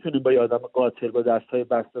 ما نمیتونیم با یه آدم قاتل با دستهای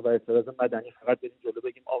بسته و اعتراض مدنی فقط بریم جلو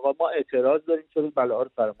بگیم آقا ما اعتراض داریم چرا این بلاها رو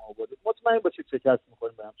سر ما آوردید. مطمئن باشید شکست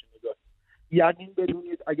می‌خوریم به همچین نگاه. یقین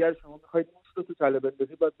بدونید اگر شما می‌خواید موش رو تو تله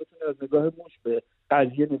بندازید، باید بتونید از نگاه موش به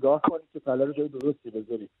قضیه نگاه کنید که تله رو جای درستی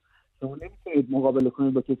بذارید. شما نمیتونید مقابله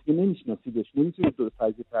کنید با کسی که نمی‌شناسیدش، نمیتونید درست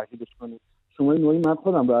تحلیلش کنید. شما این نوعی من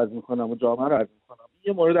خودم رو عرض می‌کنم و جامعه رو عرض می‌کنم.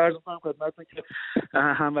 یه مورد عرض می‌کنم خدمتتون که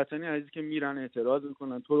هموطنی عزیزی که میرن اعتراض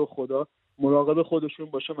می‌کنن، تو رو خدا مراقب خودشون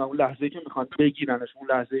باشه و اون لحظه‌ای که میخوان بگیرنش،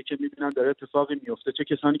 اون لحظه‌ای که میبینن داره اتفاقی میفته، چه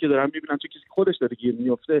کسانی که دارن میبینن چه کسی خودش داره گیر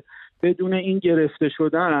میفته، بدون این گرفته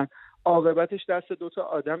شدن عاقبتش دست دوتا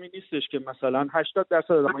آدمی نیستش که مثلا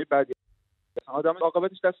 80% آدمای بدی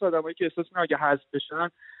عاقبتش دست آدمایی که احساس می‌کنن اگه حذف بشن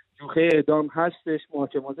جوخه اعدام هستش،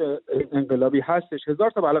 محاکمات انقلابی هستش،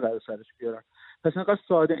 هزار تا بلا قرار سرش بیارن. پس اینقدر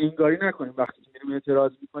ساده انگاری نکنیم. وقتی که میریم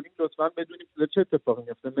اعتراض میکنیم لطفاً بدونیم چه اتفاقی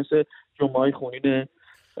میفته. مثل جمعه‌های خونین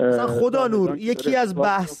خدا نور، یکی از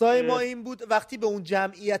بحثای ما این بود وقتی به اون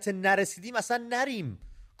جمعیت نرسیدیم اصلا نریم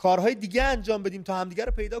کارهای دیگه انجام بدیم تا همدیگه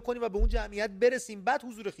رو پیدا کنیم و به اون جمعیت برسیم، بعد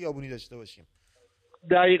حضور خیابونی داشته باشیم.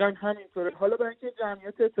 دقیقاً همینطوره. حالا برای اینکه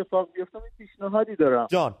جمعیت اتفاق بیفته من پیشنهادی دارم.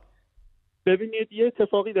 جان ببینید یه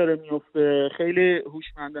اتفاقی داره میفته، خیلی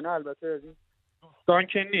هوشمندانه البته از این دوستان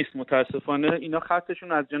که نیست متاسفانه، اینا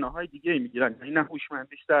خطشون از جناح‌های دیگه میگیرن، یعنی نه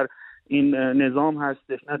هوشمندیش در این نظام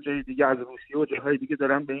هستش نه جای دیگه، از روسیه و جاهای دیگه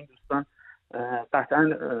دارن به این دوستان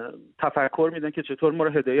قطعا تفکر میدن که چطور ما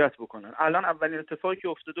رو هدایت بکنن. الان اولین اتفاقی که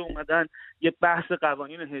افتاده اومدن یه بحث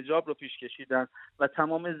قوانین حجاب رو پیش کشیدن و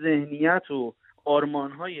تمام ذهنیت و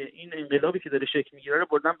آرمان‌های این انقلابی که داره شکل میگیره رو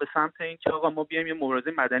بردن به سمت این که آقا ما بیایم یه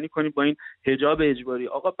مبارزه مدنی کنیم با این حجاب اجباری.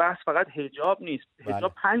 آقا بحث فقط حجاب نیست،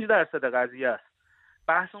 حجاب 5% قضیه است.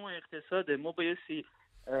 بحث ما اقتصاده. ما بایستی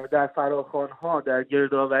در فراخوان‌ها، در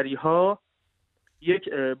گردآوری‌ها یک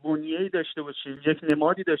بنیه‌ای داشته باشیم، یک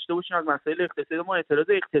نمادی داشته باشیم از مسائل اقتصادی. ما اعتراض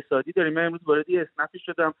اقتصادی داریم. من امروز وارد یه اسنپی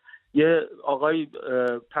شدم، یه آقای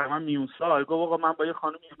تقریبا میون سال گفت آقا من با یه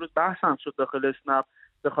خانم امروز بحثم شد داخل اسنپ،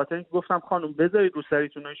 به خاطر اینکه گفتم خانم بذارید رو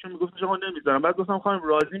سریتون، ایشون میگفت آقا نمیذارم. بعد گفتم خانم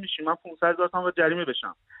راضی میشین من 500,000 تومان جریمه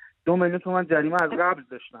بشم؟ 2 میلیون تومان جریمه از قبل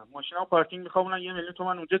داشتم، ماشینام پارکینگ میخوابونن 1 میلیون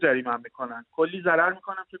تومان اونجا جریمه هم میکنن، کلی ضرر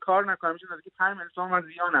میکنم که کار نکنم، میشه نزدیک 5 میلیون تومان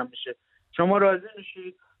زیانم میشه. شما راضی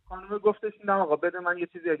میشید؟ خانم گفتش نه آقا بده من یه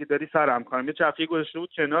چیزی اگه داری سرم کنم. یه چرخی گذاشته بود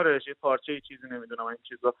کنارش، یه پارچه یه چیزی نمیدونم این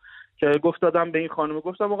چیزا که گفت دادم به این خانم.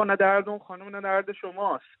 گفتم آقا نه درد اون خانم نه درد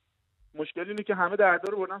شماست، مشکل اینه که همه دردا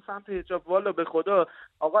رو بردن سمت حجاب. والا به خدا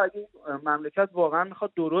آقا اگه مملکت واقعا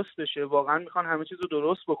میخواد درست بشه، واقعا میخوان همه چیزو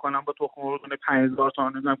درست بکنن با تخم مرغ 5000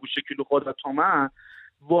 تومان نمیدونم گوشت کیلو خود تومن،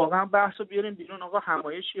 واقعا بحثو بیاریم بیرون. آقا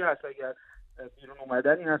همایشی هست، اگر بیرون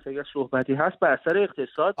اومدنی هست، اگر صحبتی هست بر اثر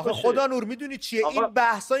اقتصاد آخه خدا نور میدونی چیه این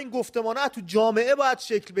بحثا، این گفتمانا تو جامعه باید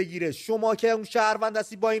شکل بگیره. شما که اون شهروند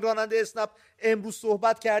هستی با این راننده اسنپ امروز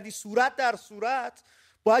صحبت کردی، صورت در صورت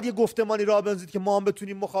باید یه گفتمانی راه بندازید که ما هم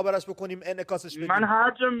بتونیم مخابرش بکنیم، انعکاسش بدیم. من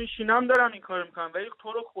هر جا میشینم دارم این کارو میکنم، ولی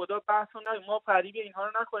تو رو خدا بحثو نه، ما فریب اینها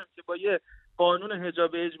رو نکنیم که با یه قانون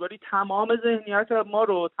حجاب اجباری تمام ذهنیت ما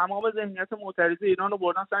رو، تمام ذهنیت معترض ایران رو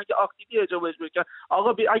بردن سر که آخیدی حجاب اجباری کرد. آقا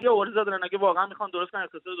اگه عرضه دارن، اگه واقعا میخوان درست کنن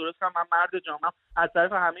اقتصاد درست کنن، من مرد جامعه از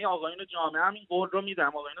طرف همه آقایون جامعه هم این قول رو میدم،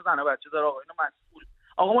 آقایون زن و بچه دار، آقایون مسئول.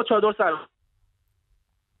 آقا ما چادر سر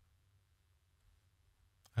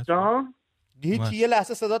جان هیچ، یه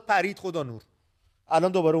لحظه صدات پرید خدا نور،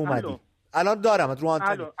 الان دوباره اومدی. الان دارم رو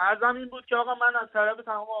آنتن. عرضم این بود که آقا من از طرف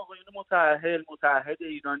تمام آقایون متأهل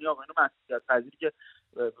ایرانی، آقایون مسئولیت پذیر که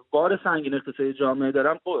بار سنگین اقتصادی جامعه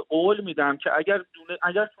دارم قول میدم که اگر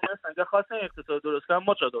تونستن خواستن اقتصاد درست کنن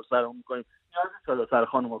ما چادر سرمون میکنیم، نیازی چادر سر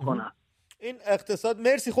خانوما کنن. این اقتصاد،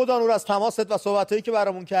 مرسی خدا نور از تماست و صحبتایی که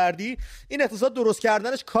برامون کردی. این اقتصاد درست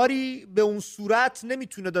کردنش کاری به اون صورت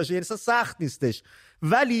نمیتونه داشته، یعنی سخت نیستش،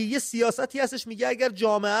 ولی یه سیاستی هستش میگه اگر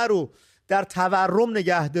جامعه رو در تورم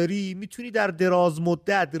نگهداری میتونی در دراز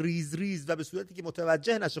مدت ریز ریز و به صورتی که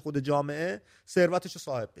متوجه نشه خود جامعه ثروتش رو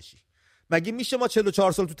صاحب بشی. مگه میشه ما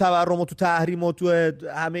 44 سال تو تورم و تو تحریم و تو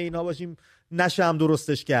همه اینا باشیم نشه هم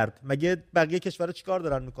درستش کرد؟ مگه بقیه کشورها چیکار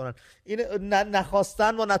دارن میکنن؟ این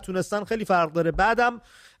نخواستن و نتونستن خیلی فرق داره. بعدم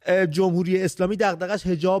جمهوری اسلامی دغدغش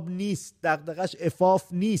حجاب نیست، دغدغش عفاف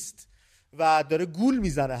نیست و داره گول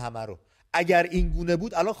میزنه همه رو. اگر این گونه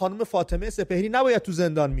بود الان خانم فاطمه سپهری نباید تو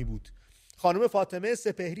زندان می بود. خانم فاطمه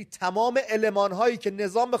سپهری تمام المان‌هایی که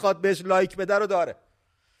نظام بخواد بهش لایک بده رو داره.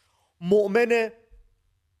 مؤمن،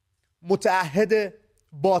 متعهد،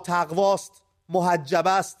 با تقواست، محجب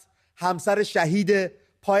است، همسر شهید،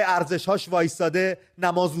 پای ارزش‌هاش وایساده،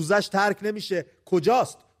 نماز روزش ترک نمیشه.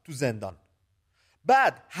 کجاست؟ تو زندان.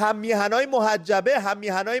 بعد هم میهنای محجبه، هم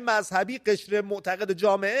میهنای مذهبی، قشر معتقد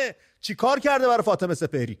جامعه چی کار کرده برای فاطمه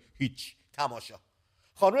سپهری؟ هیچ. تماشا.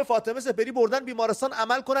 خانم فاطمه سپهری بردن بیمارستان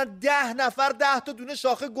عمل کنن 10 نفر 10 تا دونه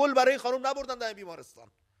شاخه گل برای خانم نبردن در بیمارستان.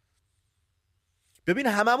 ببین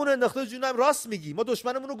هممون انداخته جونم. راست میگی، ما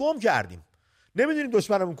دشمنمون رو گم کردیم، نمیدونیم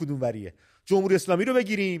دشمنمون کدوم وریه. جمهوری اسلامی رو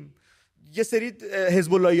بگیریم، یه سری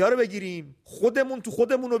حزب اللهی‌ها رو بگیریم، خودمون تو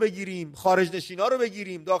خودمون رو بگیریم، خارج نشینا رو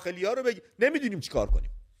بگیریم، داخلی‌ها رو بگیریم، نمیدونیم چیکار کنیم.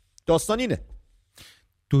 داستان اینه.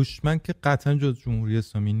 دشمن که قطعا جز جمهوری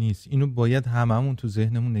اسلامی نیست، اینو باید هممون تو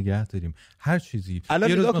ذهنمون نگه داریم. هر چیزی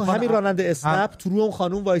الان نگاه کن، همین راننده اسنپ تو رو اون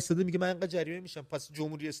خانوم وایساده میگه من اینقدر جریمه میشم. پس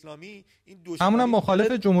جمهوری اسلامی این دشمن، همونم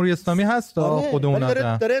مخالف جمهوری اسلامی هست. خودمون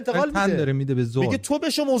داره انتقال میده به زور، میگه تو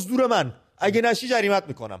بشو مزدور من، اگه نشی جریمت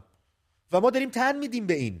میکنم و ما داریم تن میدیم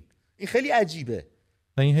به این خیلی عجیبه.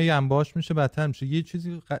 و این هی انباش میشه بدتر میشه. یه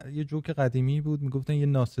چیزی یه جوک قدیمی بود، میگفتن یه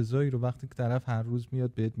ناسزایی رو وقتی که طرف هر روز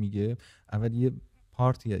میاد بهت میگه، اول یه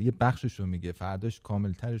پارتیه، یه بخشش رو میگه، فرداش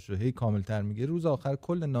کاملترش رو هی کاملتر میگه، روز آخر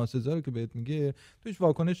کل ناسزا رو که بهت میگه توش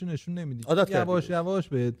واکنش نشون نمیدی، یواش یواش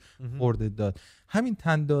بهت خورده داد. همین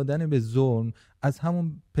تن دادن به ظلم از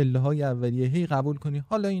همون پله‌های اولیه هی قبول کنی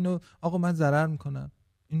حالا اینو آقا من ضرر میکنم،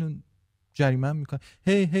 اینو جریمه میکنه،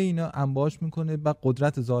 هی اینا انباش میکنه و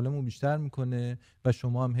قدرت ظالمو بیشتر میکنه و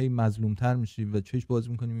شما هم هی مظلومتر میشی و چش باز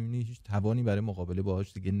میکنی میبینی هیچ توانی برای مقابله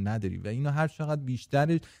باهاش دیگه نداری و اینو هر چقدر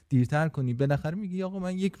بیشتر دیرتر کنی بالاخره میگی آقا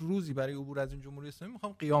من یک روزی برای عبور از این جمهوری اسلامی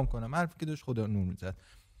میخوام قیام کنم. حرفی که داشت خدا نور میزد.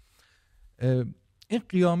 این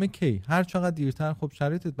قیامه کی هر چقدر دیرتر خب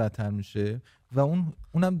شرایطت بدتر میشه و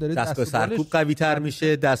اونم داره دستگاه سرکوب قوی تر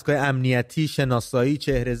میشه، دستگاه امنیتی، شناسایی،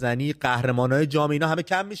 چهره زنی، قهرمانای جامعه اینا همه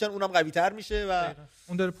کم میشن، اونم قوی تر میشه و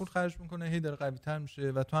اون داره پول خرج میکنه، هی داره قوی تر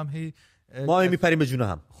میشه و تو هم هی ما میپریم به جون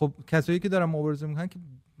هم. خب کسایی که دارن مبارزه میکنن که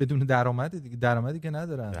بدون درآمد دیگه، درآمدی که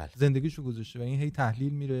ندارن، زندگیشو گذاشته و این هی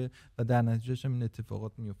تحلیل میره و در نتیجهش هم این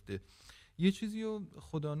اتفاقات میفته. یه چیزی رو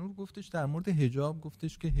خدا نور گفتش در مورد حجاب،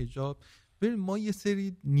 گفتش که حجاب ببین ما یه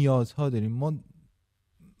سری نیازها داریم، ما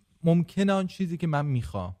ممکنه آن چیزی که من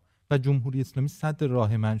میخوام و جمهوری اسلامی صد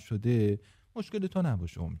راه من شده مشکل تو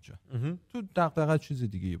نباشه، امید جان تو دغدغه چیز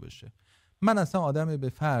دیگه باشه. من اصلا آدم به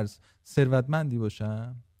فرض ثروتمندی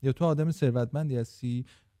باشم یا تو آدم ثروتمندی هستی،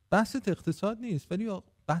 بحثت اقتصاد نیست ولی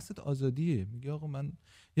بحثت آزادیه. میگه آقا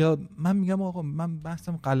من میگم آقا من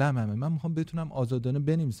بحثم قلممه، من میخوام بتونم آزادانه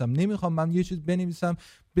بنویسم، نمیخوام من یه چیز بنویسم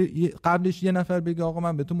قبلش یه نفر بگه آقا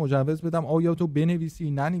من به تو مجوز بدم آیا تو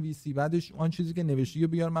بنویسی ننویسی، بعدش آن چیزی که نوشتی رو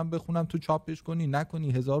بیار من بخونم تو چاپش کنی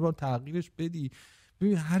نکنی، 1000 بار تغییرش بدی.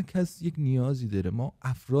 ببین هر کس یک نیازی داره، ما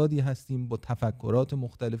افرادی هستیم با تفکرات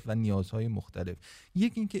مختلف و نیازهای مختلف.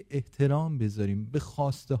 یکی این که احترام بذاریم به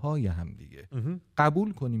خواسته های هم دیگه،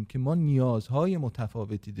 قبول کنیم که ما نیازهای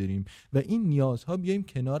متفاوتی داریم و این نیازها بیایم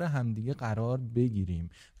کنار همدیگه قرار بگیریم.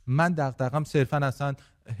 من دغدغه‌ام صرفا اصلا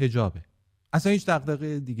حجابه، اصلا هیچ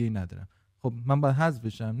دغدغه دیگه ای ندارم، خب من باید حذف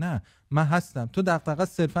بشم؟ نه، من هستم. تو دغدغه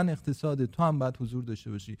صرفا اقتصاده، تو هم باید حضور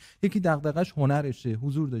داشته باشی. یکی دغدغش هنرشه،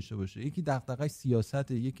 حضور داشته باشه. یکی دغدغش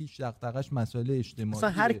سیاسته، یکی دغدغش مسائل اجتماعی. مثلا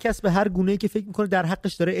هر کس به هر گونه‌ای که فکر میکنه در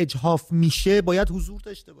حقش داره اجحاف میشه باید حضور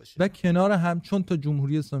داشته باشه و کنار هم چون تا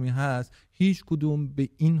جمهوری اسلامی هست هیچ کدوم به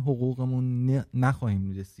این حقوقمون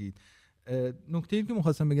نخواهیم رسید. نکته‌ای که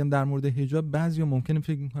می‌خواستم بگم در مورد حجاب، بعضیا ممکنه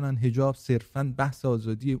فکر می‌کنن حجاب صرفاً بحث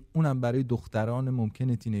آزادی، اونم برای دختران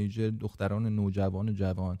ممکنه تینیجر، دختران نوجوان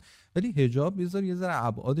جوان، ولی حجاب بذار یه ذره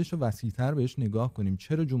ابعادش رو وسیع‌تر بهش نگاه کنیم.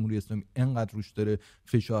 چرا جمهوری اسلامی اینقدر روش داره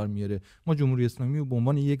فشار میاره؟ ما جمهوری اسلامی رو به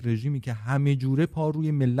عنوان یک رژیمی که همه جوره پا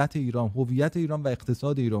روی ملت ایران، هویت ایران و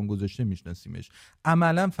اقتصاد ایران گذاشته میشناسیمش.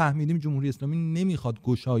 عملاً فهمیدیم جمهوری اسلامی نمیخواد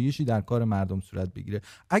گشایشی در کار مردم صورت بگیره.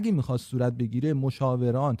 اگه میخواد صورت بگیره،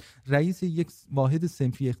 مشاوران، رئیس یک واحد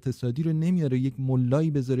صنفی اقتصادی رو نمیاره یک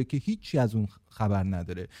ملایی بذاره که هیچی از اون خبر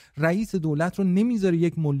نداره. رئیس دولت رو نمیذاره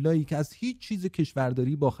یک ملایی که از هیچ چیز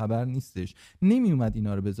کشورداری با خبر نیستش. نمیومد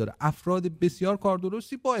اینا رو بذاره. افراد بسیار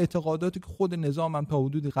کاردرستی با اعتقاداتی که خود نظام هم تا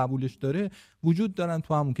حدودی قبولش داره وجود دارن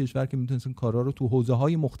تو همون کشور که میتونن کارا رو تو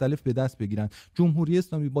حوزه‌های مختلف به دست بگیرن. جمهوری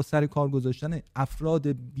اسلامی با سر کار گذاشتن افراد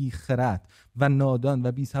بیخرد و نادان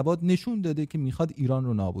و بیسواد نشون داده که میخواد ایران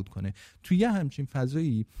رو نابود کنه. توی همچین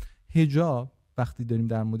فضایی حجاب وقتی داریم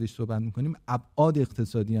در موردش صحبت میکنیم ابعاد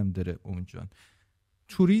اقتصادی هم داره. اونجا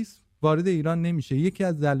توریسم وارد ایران نمیشه. یکی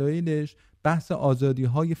از دلایلش بحث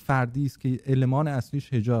آزادی‌های فردی است که المان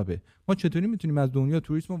اصلیش حجابه. ما چطوری میتونیم از دنیا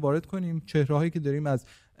توریسم رو وارد کنیم؟ چهره‌هایی که داریم از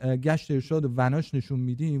گشت ارشاد و وناش نشون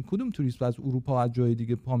میدیم، کدوم توریست از اروپا و از جای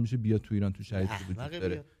دیگه پا میشه بیاد تو ایران تو شرایطی وجود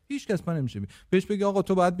داره؟ هیچ کس پا نمیشه بهش بگه آقا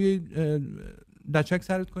تو باید بیای دچک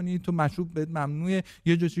سرت کنی، تو مشروب بهت ممنوعه،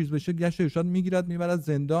 یه جا چیز بشه گشت ارشاد میگیرد میبرد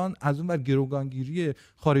زندان، از اون ور گروگانگیری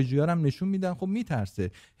خارجی‌ها هم نشون میدن. خب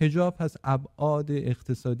میترسه. حجاب پس ابعاد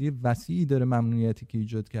اقتصادی وسیعی داره، ممنوعیتی که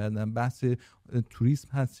ایجاد کردن، بحث توریسم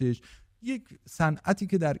هستش. یک صنعتی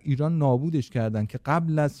که در ایران نابودش کردن که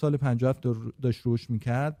قبل از سال 57 داشت رشد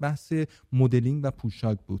میکرد، بحث مدلینگ و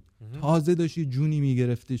پوشاک بود. تازه داشت یه جونی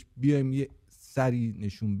میگرفتش، بیایم یه سری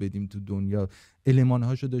نشون بدیم تو دنیا.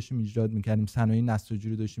 المان‌هاشو داشتیم ایجاد میکردیم، صنایع نساجی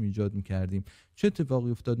رو داشتیم ایجاد میکردیم. چه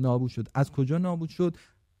اتفاقی افتاد؟ نابود شد. از کجا نابود شد؟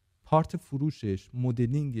 پارت فروشش،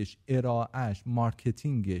 مدلینگش، ارائهش،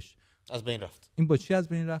 مارکتینگش از بین رفت. این با چی از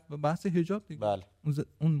بین رفت؟ بحث حجاب دیگه. بله.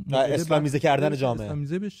 اون اسلامیزه کردن جامعه،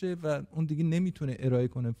 اسلامیزه بشه و اون دیگه نمیتونه ارائه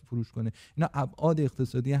کنه، فروش کنه. اینا ابعاد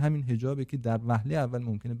اقتصادی همین حجابه که در وهله اول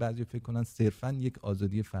ممکنه بعضی فکر کنن صرفا یک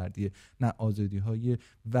آزادی فردیه. نه، آزادی‌های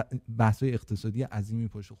و بحث‌های اقتصادی عظیمی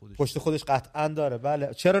پشت خودش قطعاً داره.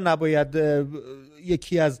 بله. چرا نباید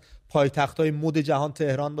یکی از پایتخت‌های مد جهان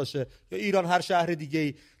تهران باشه یا ایران هر شهر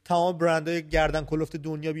دیگه‌ای تمام برندهای گردن کلفت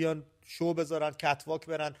دنیا بیان شو بذارن، کتواک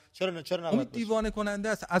برن. چرا نباید امید دیوانه کننده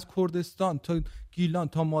است. از کردستان تا گیلان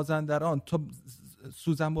تا مازندران تا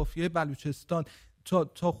سوزن بافیه بلوچستان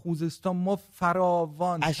تا خوزستان ما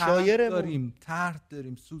فراوان طرح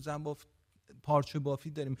داریم، سوزن باف، پارچه بافی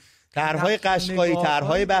داریم، طرحهای قشقایی،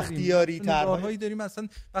 طرحهای بختیاری، طرحهایی داریم. اصلا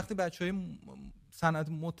وقتی بچهای صنعت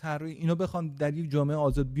مطرح اینا بخوان در یک جامعه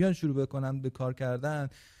آزاد بیان شروع بکنن به کار کردن،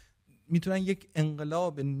 میتونن یک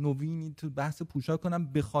انقلاب نوینی تو بحث پوشاک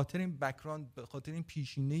کنن به خاطر این بک‌گراند، به خاطر این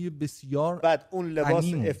پیشینه بسیار. بعد اون لباس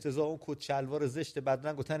افتضاح، اون کت شلوار زشت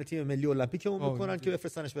بدرنگ و تن تیم ملی المپیکمون بکنن که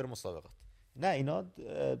بفرستنش بره مسابقات. نه اینا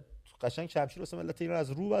قشنگ شمشیر واسه ملت ایران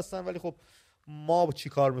از رو بستن، ولی خب ما چی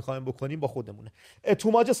کار می‌خوایم بکنیم با خودمونه.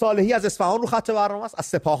 توماج صالحی از اصفهان رو خط برنامه است، از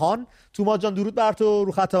سپاهان. توماج جان درود بر تو،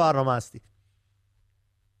 رو خط برنامه هستی.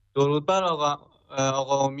 درود بر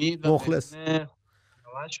آقا امید و مخلص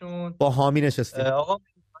با حامی نشستیم. آقا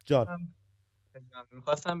جان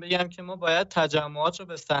میخواستم بگم که ما باید تجمعات رو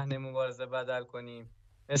به صحنه مبارزه بدل کنیم،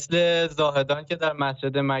 مثل زاهدان که در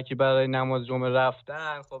مسجد مکی برای نماز جمعه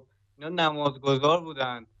رفتن. خب اینا نمازگزار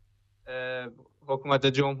بودن، حکومت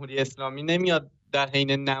جمهوری اسلامی نمیاد در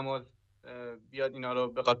حین نماز بیاد اینا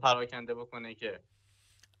رو بخواد پراکنده بکنه که.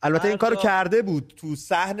 البته این کارو کرده بود، تو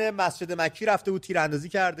صحن مسجد مکی رفته بود، تیراندازی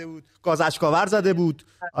کرده بود، گاز اشکاور زده بود.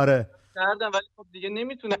 آره کردن، ولی خب دیگه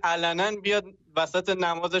نمیتونه علنا بیاد وسط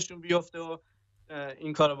نمازشون بیفته و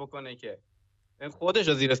این کارو بکنه که خودش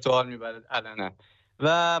رو زیر سوال میبره علنا.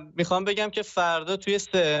 و میخوام بگم که فردا توی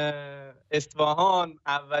اصفهان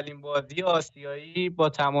اولین بازی آسیایی با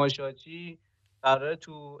تماشاچی قراره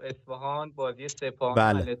تو اصفهان بازی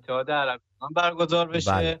سپاهان و اتحاد عربستان برگزار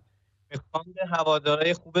بشه. میخوام به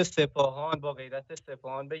هوادارهای خوب سپاهان با غیرت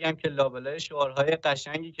سپاهان بگم که لابلای شعارهای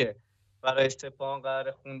قشنگی که برای سپاهان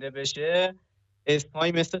قراره خونده بشه،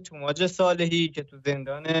 اسمایی مثل توماج صالحی که تو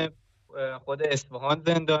زندان خود اصفهان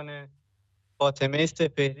زندانه، فاطمه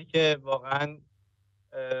سپهری که واقعا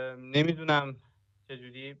نمیدونم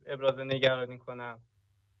چجوری ابراز نگرانی کنم،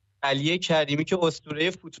 علی کریمی که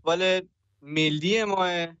اسطوره فوتبال ملی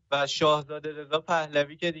ماه و شاهزاده رضا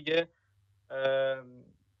پهلوی که دیگه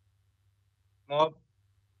ما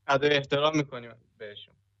ادای احترام میکنیم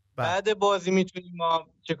بهشون. بعد بازی میتونیم ما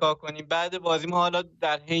چه کار کنیم؟ بعد بازی ما حالا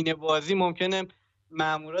در حین بازی ممکنه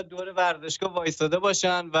مامورا دور ورزشگاه وایساده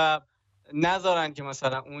باشن و نذارن که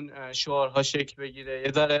مثلا اون شعارها شکل بگیره،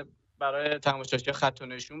 یه ذره برای تماشاچی خط و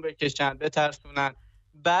نشون بکشن، بترسونن.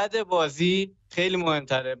 بعد بازی خیلی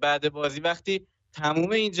مهمتره، بعد بازی وقتی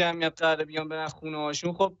تموم این جمعیت قراره بیان برن خونه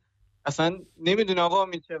هاشون، خب اصلا نمیدونه آقا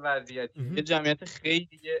امید چه وضعیتی. یه جمعیت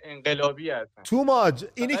خیلی انقلابی هستن. توماج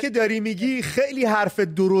اینی که داری میگی خیلی حرف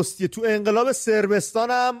درستیه. تو انقلاب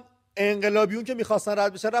صربستان هم انقلابیون که میخواستن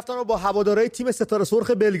رد بشن رفتن و با هوادارهای تیم ستاره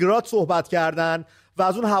سرخ بلگراد صحبت کردن و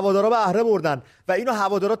از اون هوادارا بهره بردن و اینو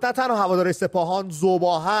هوادارات نه تنها هوادارهای سپاهان،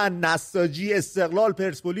 ذوب‌آهن، نساجی، استقلال،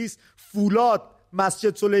 پرسپولیس، فولاد،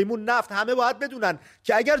 مسجد سلیمون، نفت، همه باید بدونن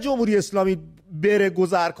که اگر جمهوری اسلامی بره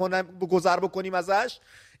گذر بکنیم ازش،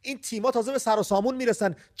 این تیم‌ها تازه به سر و سامون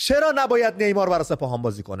میرسن. چرا نباید نیمار برای سپاهان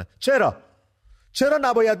بازی کنه؟ چرا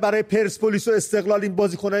نباید برای پرسپولیس و استقلال این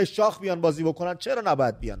بازیکن‌های شاخ بیان بازی بکنن؟ چرا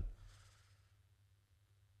نباید بیان؟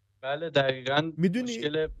 بله دقیقاً. میدونی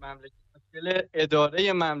مشکل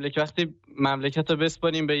اداره مملکت، وقتی مملکت رو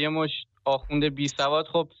بسپاریم به یه مش آخونده بی سواد،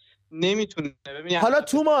 خب نمیتونه. ببین حالا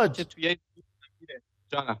توماج که توی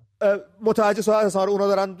جانم متوجه صحبت هستن، اونا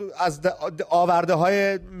دارن از آورده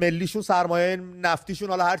های ملیشون، سرمایه نفتیشون،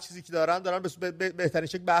 حالا هر چیزی که دارن به بهترین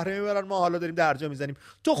شکل بهره میبرن. ما حالا داریم درجا میزنیم.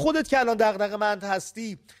 تو خودت که الان دغدغه مند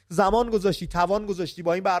هستی، زمان گذاشتی، توان گذاشتی،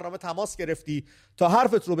 با این برنامه تماس گرفتی تا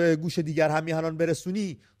حرفت رو به گوش دیگر هم میهنان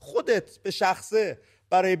برسونی، خودت به شخصه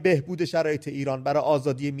برای بهبود شرایط ایران، برای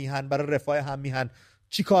آزادی میهن، برای رفاه هم میهن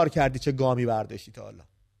چی کار کردی؟ چه گامی برداشتی تا حالا؟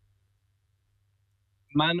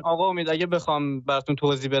 من آقا امید اگه بخوام براتون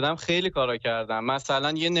توضیح بدم خیلی کارا کردم.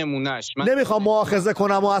 مثلا یه نمونهش، من نمیخوام مؤاخذه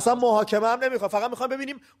کنم و اصلا محاکمه هم نمیخوام، فقط میخوام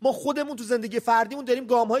ببینیم ما خودمون تو زندگی فردیمون داریم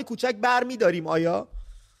گام‌های کوچک برمی‌داریم آیا؟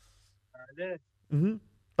 بله.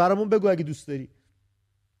 برامون بگو اگه دوست داری.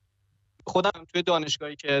 خودم توی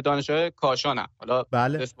دانشگاهی که دانشگاه کاشانم، حالا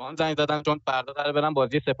اصفهان زنگ زدم چون فردا قراره برم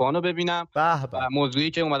بازی سپاهان رو ببینم و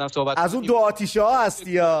موضوعی که اومدم صحبت از اون دو آتیشه‌ها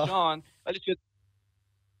هستی یا؟ ولی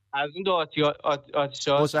از اون دو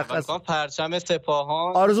آتیشه‌ها پرچم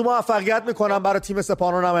سپاهان. آرزو موفقیت میکنم برای تیم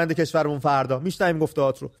سپاهان و نماینده کشورمون فردا. میشنویم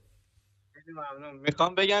گفته‌هات رو. خیلی ممنون.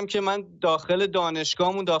 میخوام بگم که من داخل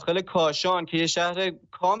دانشگاهمون، داخل کاشان که یه شهر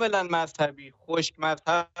کاملا مذهبی، خشک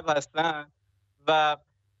مذهب هستن و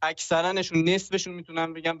اکثرا نصفشون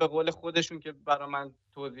میتونم بگم به قول خودشون که برای من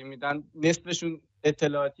توضیح میدن، نصفشون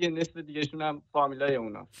اطلاعاتی نصف دیگهشون هم فامیلای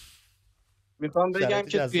اونا. میخوام بگم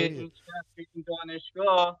که توی این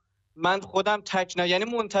دانشگاه من خودم یعنی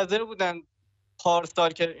منتظر بودن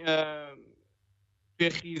پارسال که توی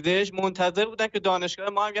خیزش منتظر بودن که دانشگاه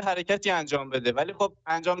ما هم یه حرکتی انجام بده، ولی خب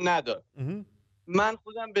انجام نداد. من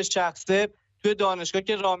خودم به شخصه توی دانشگاه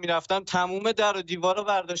که راه میرفتم تموم در و دیوار رو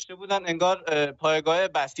برداشته بودن، انگار پایگاه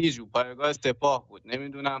بسیج بود، پایگاه سپاه بود،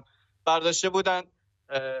 نمیدونم برداشته بودن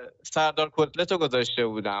سردار کتلت رو گذاشته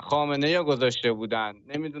بودن، خامنه‌ای رو گذاشته بودن،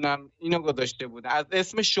 نمیدونم اینو گذاشته بودن، از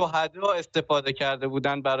اسم شهدا استفاده کرده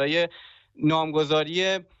بودن برای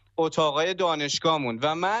نامگذاری اتاقای دانشگاهمون.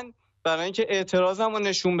 و من برای اینکه اعتراضم رو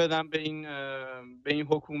نشون بدم به این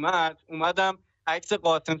حکومت اومدم عکس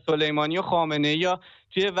قاسم سلیمانی و خامنه‌ای یا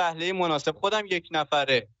توی وهله مناسب خودم یک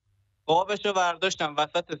نفره قابش رو برداشتم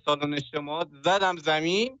وسط سالن اجتماعات، زدم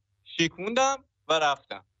زمین، شیکوندم و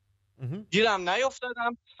رفتم. گیرم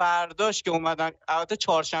نیافتادم. فرداش که اومدن، البته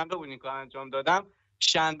چهارشنبه بود این کار انجام دادم،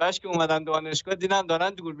 شنبهش که اومدن دانشگاه دیدم دارن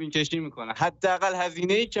دوربین کشی میکنن. حداقل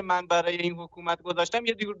هزینه‌ای که من برای این حکومت گذاشتم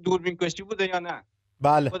یه دوربین کشی بوده یا نه؟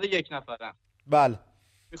 بله. خود یک نفرم. بله.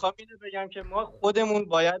 میخوام اینو بگم که ما خودمون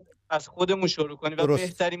باید از خودمون شروع کنیم و درست.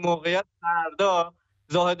 بهترین موقعیت فردا.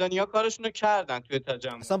 زاهدانی‌ها کارشونو کردن توی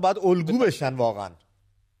تجمع. اصلا باید الگو بشن واقعا.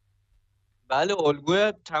 بله،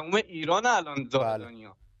 الگوی تمام ایران الان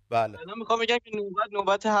زاهدانی‌ها. بله. الان میخوام بگم که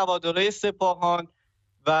نوبت هوادارهای سپاهان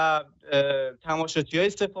و تماشاچی‌های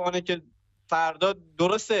سپاهانه که فردا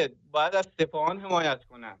درسته باید از سپاهان حمایت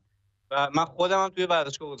کنن و من خودم هم توی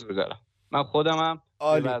ورزشگاه حضور دارم.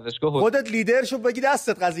 خودت لیدر شو بگی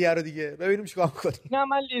دستت قضیه رو دیگه ببینیم چیکار کنی. نه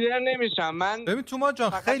من لیدر نمیشم. من ببین توما جان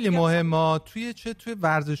خیلی مهمه چه توی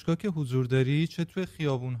ورزشگاه که حضور داری چه توی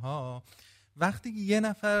خیابون‌ها، وقتی یه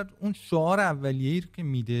نفر اون شعار اولیه‌ای رو که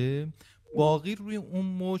میده باقی روی اون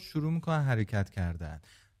موج شروع میکنن حرکت کردن.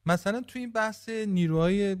 مثلا توی این بحث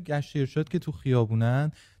نیروهای گشت ارشاد که تو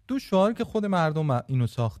خیابونن، دو شعار که خود مردم اینو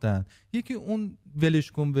ساختن، یکی اون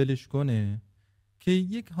ولش کنه که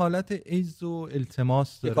یک حالت عجز و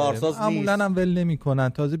التماس داره، معمولا هم ول نمی‌کنن،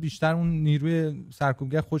 تازه بیشتر اون نیروی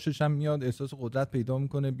سرکوبگر خوشش هم میاد، احساس قدرت پیدا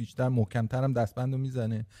میکنه، بیشتر محکم‌تر هم دستبندو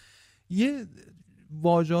میزنه. یه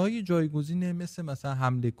واژه‌های جایگزین مثلا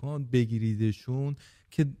حمله کن، بگیریدشون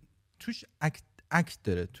که توش اکت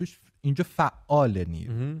داره، توش اینجا فعال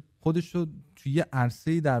نیرو خودش رو توی یه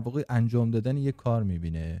عرصه‌ای در واقع انجام دادن یه کار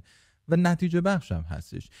میبینه و نتیجه بخش هم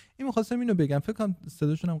هستش. این می‌خواستم اینو بگم، فکر کنم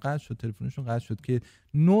صداشون هم قطع شد، تلفنشون قطع شد، که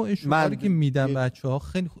نوع شعاری که میدن بچه‌ها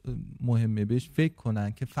خیلی مهمه بهش فکر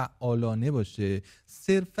کنن که فعالانه باشه،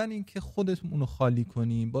 صرفا این که خودتون اونو خالی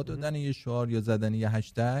کنیم با دادن یه شعار یا زدن یه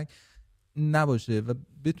هشتگ نباشه و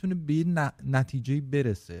بتونه به یه نتیجه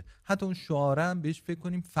برسه. حتی اون شعاره هم بهش فکر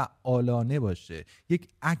کنیم فعالانه باشه، یک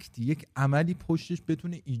اکتی، یک عملی پشتش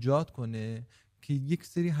بتونه ایجاد کنه که یک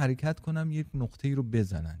سری حرکت کنم، یک نقطه‌ای رو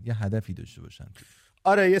بزنن، یه هدفی داشته باشن.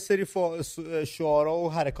 آره یه سری شعارا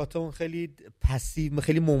و حرکاتمون خیلی پسیو،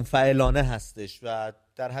 خیلی منفعلانه هستش و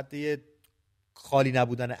در حد یه خالی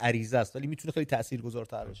نبودن عریضه است، ولی میتونه خیلی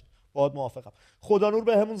تاثیرگذارتر باشه. باهات موافقم. خدا نور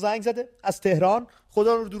بهمون زنگ زده از تهران.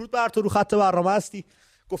 خدا نور درود بر تو، رو خط برنامه هستی،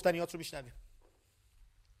 گفتنیات رو میشنویم.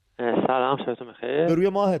 سلام، شبتون بخیر. به روی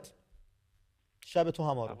ماهت. شب تو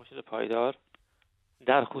هم آروم. باشید پایدار.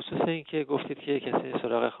 در خصوص این که گفتید که کسی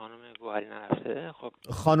سراغ خانم گوهری نرفته، خب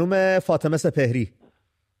خانم فاطمه سپهری،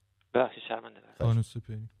 بخشی شرمنده خانم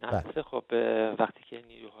سپهری نرفته. خب وقتی که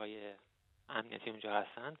نیروهای امنیتی اونجا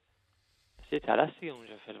هستن چه تلاشی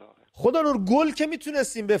اونجا فعلا واقعا. خدا نور گل که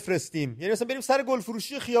میتونستیم بفرستیم، یعنی مثلا بریم سر گل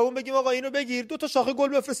فروشی خیابون بگیم آقا اینو بگیر، 2 تا شاخه گل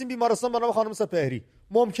بفرستیم بیمارستان به نام خانم سپهری،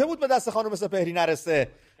 ممکن بود به دست خانم سپهری نرسه،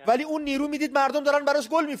 ولی اون نیرو میدید مردم دارن براش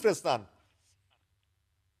گل میفرستن.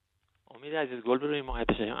 امید عزیز، گل بروی ما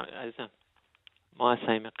بشه عزیزم. ما از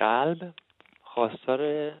صمیم قلب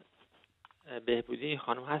خواستار بهبودی این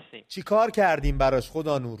خانم هستیم. چی کار کردیم براش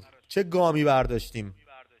خدا نور؟ چه گامی برداشتیم؟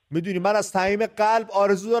 میدونی من از صمیم قلب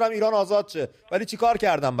آرزو دارم ایران آزاد شه، ولی چی کار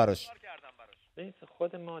کردم براش؟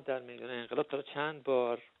 خود ما در میدان انقلاب تا چند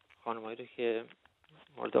بار خانمایی رو که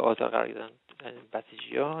مورد آزار قرار گرفتن،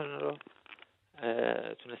 بسیجی‌ها رو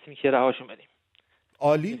تونستیم که رهاشون بدیم.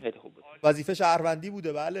 عالی، خیلی خوب بود. وظیفه شهروندی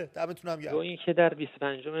بوده. بله دمتونم گرم. این که در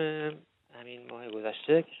 25 همین ماه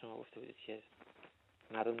گذشته که شما گفته بودید که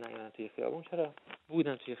مردم نیومدن توی خیابون، چرا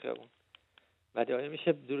بودن توی خیابون؟ بعد آیا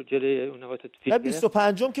میشه دور جلوی اون نقاط نه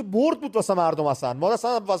 25م که برد بود واسه مردم، اصلا ما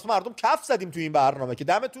اصلا واسه مردم کف زدیم توی این برنامه که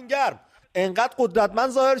دمتون گرم، انقدر قدرتمند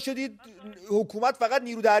ظاهر شدید، حکومت فقط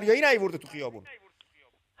نیرو دریایی نیورده تو خیابون.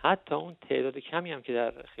 حتی اون تعداد کمی هم که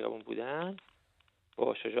در خیابون بودن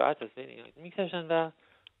با شجاعت از بین اینا میگذشتن و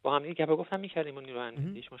با هم دیگه گپ و گفت هم می‌کردیم و نیرو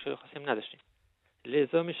هیچ مشکل خاصی هم نداشتیم.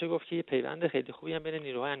 لذا میشه گفت که یه پیوند خیلی خوبی هم بین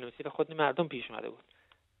نیروهای امنیتی و خود مردم پیش اومده بود.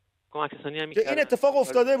 کمک رسانی هم می‌کردن. این اتفاق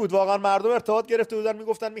افتاده بود واقعا، مردم ارتباط گرفته بودن،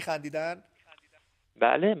 میگفتن، میخندیدن.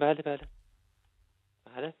 بله.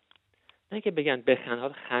 نه که بگن بخند،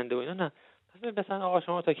 حالا خنده و اینا نه. مثلا آقا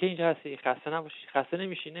شما تا کی اینجا هستی؟ خسته نباشی، خسته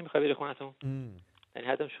نمیشی، نمیخوای بری خونتون؟ یعنی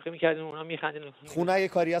حتما شوخی می‌کردیم، اونا میخندیدن. خونه اگه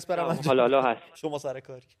کاری هست برام انجام. حالا هست. شما سر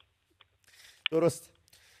کاری. درست.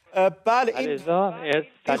 بله این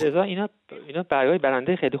فضا اینا برای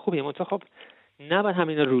برنده خیلی خوبیه، منتها خب نباید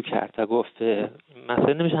همین رو کرد و گفت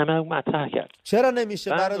مثلا نمیشه همه مطرح کرد. چرا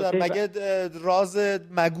نمیشه برادر؟ مگه راز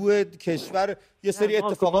مگو کشور یه سری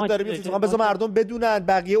اتفاقات داره میفته، بذار مردم بدونن،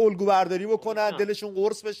 بقیه الگو برداری بکنن، دلشون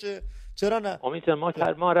قرص بشه. چرا نه؟ امید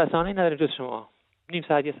ما رسانه‌ای نداریم جز شما. نیم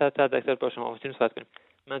ساعت یه ساعت در دکتر با شما میتونیم صحبت کنیم.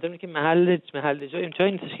 منظورم اینه که محل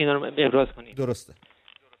جایی نیستش که اینا رو ابراز کنیم. درسته.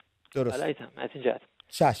 علایتم از این جهت.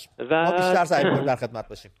 چشم. ما بیشتر سعی می‌کنیم در خدمت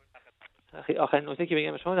باشیم. آخرین نکته که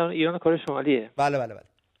بگم شما در ایران و کره شمالیه. بله.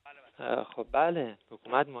 خب بله،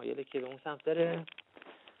 حکومت مایله که به اون سمت بره،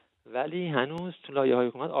 ولی هنوز تو لایه‌های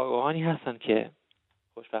حکومت آگاهانی هستن که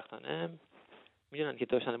خوشبختانه میدونن که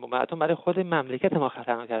داشتن با مردم برای خود مملکت ما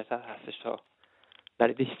خطرناک‌تر هستش تا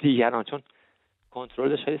برای دیگران، چون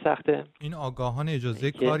کنترلش خیلی سخته. این آگاهان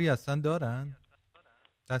اجازه کاری اصلا دارن؟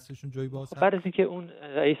 دستشون جایی باز؟ بعد از اینکه اون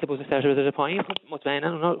رئیس بزرگترش بذاره پایین، خب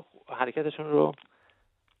مطمئنا اونا حرکتشون رو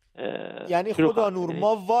یعنی خدا نور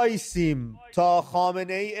ما وایسیم تا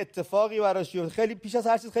خامنه ای اتفاقی براش بیفته. خیلی پیش از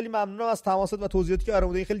هر چیز خیلی ممنونم از تماسات و توضیحاتی که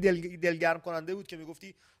برام دادی، خیلی دلگرم کننده بود که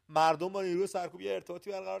میگفتی مردم با نیروی سرکوبی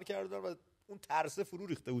ارتباطی برقرار کردن و اون ترسه فرو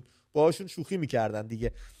ریخته بود، باهاشون شوخی میکردن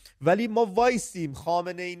دیگه. ولی ما وایسیم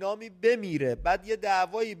خامنه ای نامی بمیره، بعد یه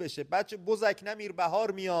دعوایی بشه، بچه بزک نمیر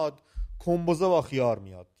بهار میاد، کنبوزه با خیار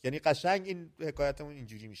میاد. یعنی قشنگ این حکایتمون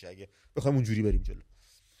اینجوری میشه اگه بخوایم اونجوری بریم جلو.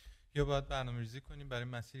 یا باید برنامه‌ریزی کنیم برای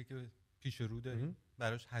مسیری که پیش رو داریم،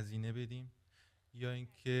 براش هزینه بدیم، یا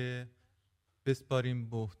اینکه بسپاریم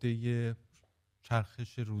به عهده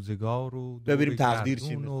چرخش روزگار رو ببینیم تقدیر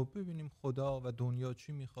چی و ببینیم خدا و دنیا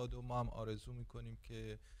چی میخواد و ما هم آرزو میکنیم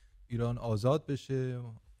که ایران آزاد بشه،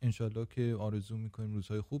 انشالله که آرزو میکنیم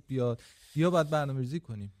روزهای خوب بیاد. یا باید برنامه‌ریزی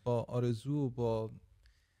کنیم با آرزو و با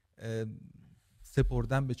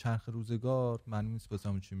سپردن به چرخ روزگار، معلوم نیست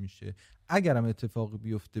واسمون چی میشه. اگرم اتفاقی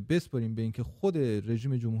بیفته بسپاریم به اینکه خود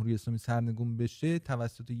رژیم جمهوری اسلامی سرنگون بشه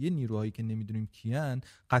توسط یه نیروهایی که نمیدونیم کیان.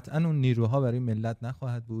 قطعا اون نیروها برای ملت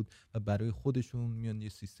نخواهد بود و برای خودشون میان یه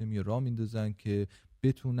سیستمی راه میندازن که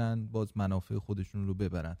بتونن باز منافع خودشون رو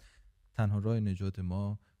ببرن. تنها راه نجات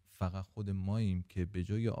ما فقط خود ماییم که به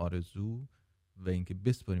جای آرزو و اینکه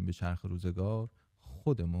بسپاریم به چرخ روزگار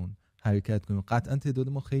خودمون حرکت کنیم. قطعا تعداد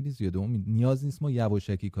ما خیلی زیاده، نیاز نیست ما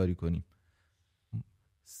یواشکی کاری کنیم.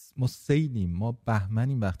 ما سیلیم، ما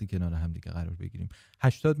بهمنیم وقتی کنار هم دیگه قرار بگیریم.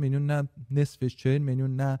 80 میلیون نه نصفش، 40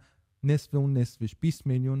 میلیون نه نصف اون نصفش، 20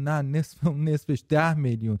 میلیون نه نصف اون نصفش، 10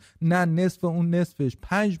 میلیون نه نصف اون نصفش،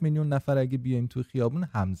 5 میلیون نفر اگه بیایم تو خیابون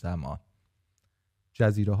همزمان،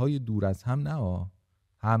 جزیره های دور از هم نه،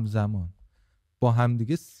 همزمان با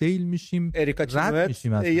همدیگه سیل میشیم، رد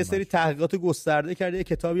میشیم. یه سری تحقیقات گسترده کرده، یه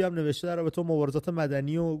کتابی هم نوشته در رابطه با مبارزات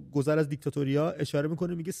مدنی و گذر از دیکتاتوریا، اشاره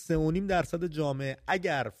میکنه میگه 3.5% جامعه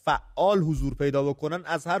اگر فعال حضور پیدا بکنن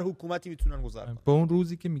از هر حکومتی میتونن گذر کنن. با اون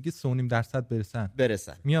روزی که میگه 3.5%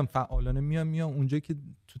 برسن میام فعالانه میام اونجایی که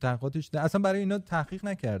تو تحقیقاتش اصلا برای اینا تحقیق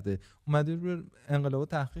نکرده، اومده رو انقلاب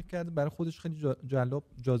تحقیق کرده، برای خودش خیلی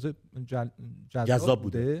جذاب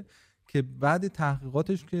بوده که بعد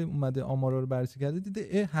تحقیقاتش که اومده آمارا رو بررسی کرده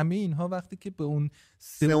دیده همه اینها وقتی که به اون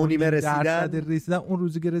 3.5% رسیدن، اون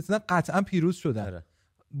روزی که رسیدن قطعا پیروز شدن.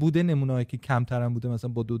 بوده نمونه‌ای که کمتر هم بوده مثلا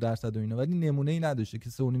با 2% و اینا، ولی نمونه‌ای نداشته که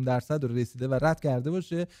 3.5% رو رسیده و رد کرده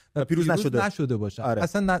باشه و پیروز نشده باشه.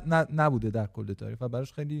 اصلا نبوده در کل تاریخ و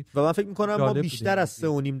براش خیلی. و من فکر می‌کنم ما بیشتر از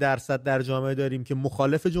 3.5% در جامعه داریم که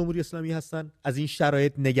مخالف جمهوری اسلامی هستن، از این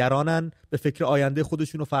شرایط نگرانن، به فکر آینده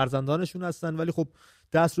خودشون و فرزندانشون هستن، ولی خب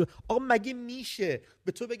دست رو آقا مگه میشه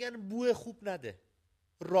به تو بگن بوی خوب نده،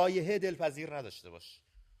 رایحه دلپذیر نداشته باش،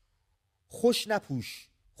 خوش نپوش،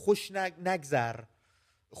 خوش نگذر،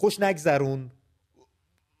 خوش نگذرون،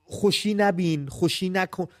 خوشی نبین، خوشی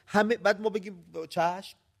نکن، همه بعد ما بگیم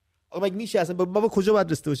چشم. آقا مگه میشه اصلا ما به کجا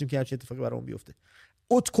باید رسیده باشیم که همچین اتفاقی برامون بیفته؟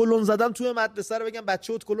 اتکلون زدن توی مدرسه رو بگم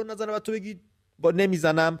بچه اتکلون نزنه، بعد تو بگی با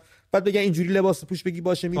نمیزنم، بعد بگن اینجوری لباس پوش، بگی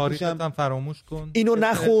باشه میپوشم، فراموش کن، اینو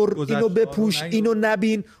نخور، اینو بپوش، اینو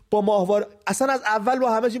نبین. با ماهواره اصلا از اول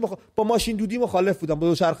با همه چی با ماشین دودی مخالف بودن، با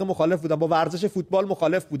دوچرخه مخالف بودن، با ورزش فوتبال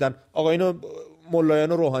مخالف بودن، آقایون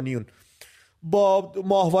ملایان و روحانیون، با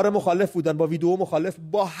ماهواره مخالف بودن، با ویدیو مخالف،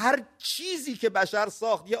 با هر چیزی که بشر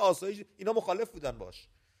ساخت یه آسایش اینا مخالف بودن باش.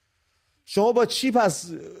 شما با چی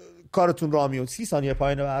پس کارتون راه میاد. 30 ثانیه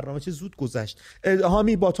پایان برنامه، چه زود گذشت.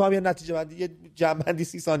 حامی با تو هم یه نتیجه بندی، یه جمع بندی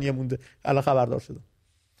 30 ثانیه مونده. الان خبردار شدم.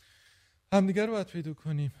 همدیگه رو باید پیدا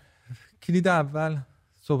کنیم. کلید اول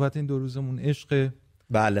صحبت این 2 روزمون عشق.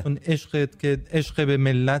 بله. اون عشق که عشق به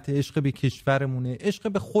ملت، عشق به کشورمونه،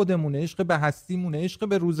 عشق به خودمونه، عشق به هستیمونه، عشق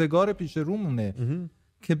به روزگار پیش رومونه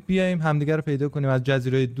که بیایم همدیگه رو پیدا کنیم از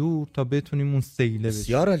جزیره دور تا بتونیم اون سیله بشیم.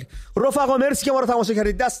 بسیار عالی. رفقا مرسی که ما رو تماشا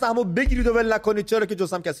کردید. دست همو بگیرید و ول نکنید، چرا که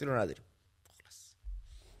جز هم کسی رو نداریم. خلاص.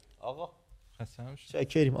 آقا قسم شد.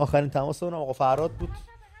 شکریم. آخرین تماسمون آقا فراد بود.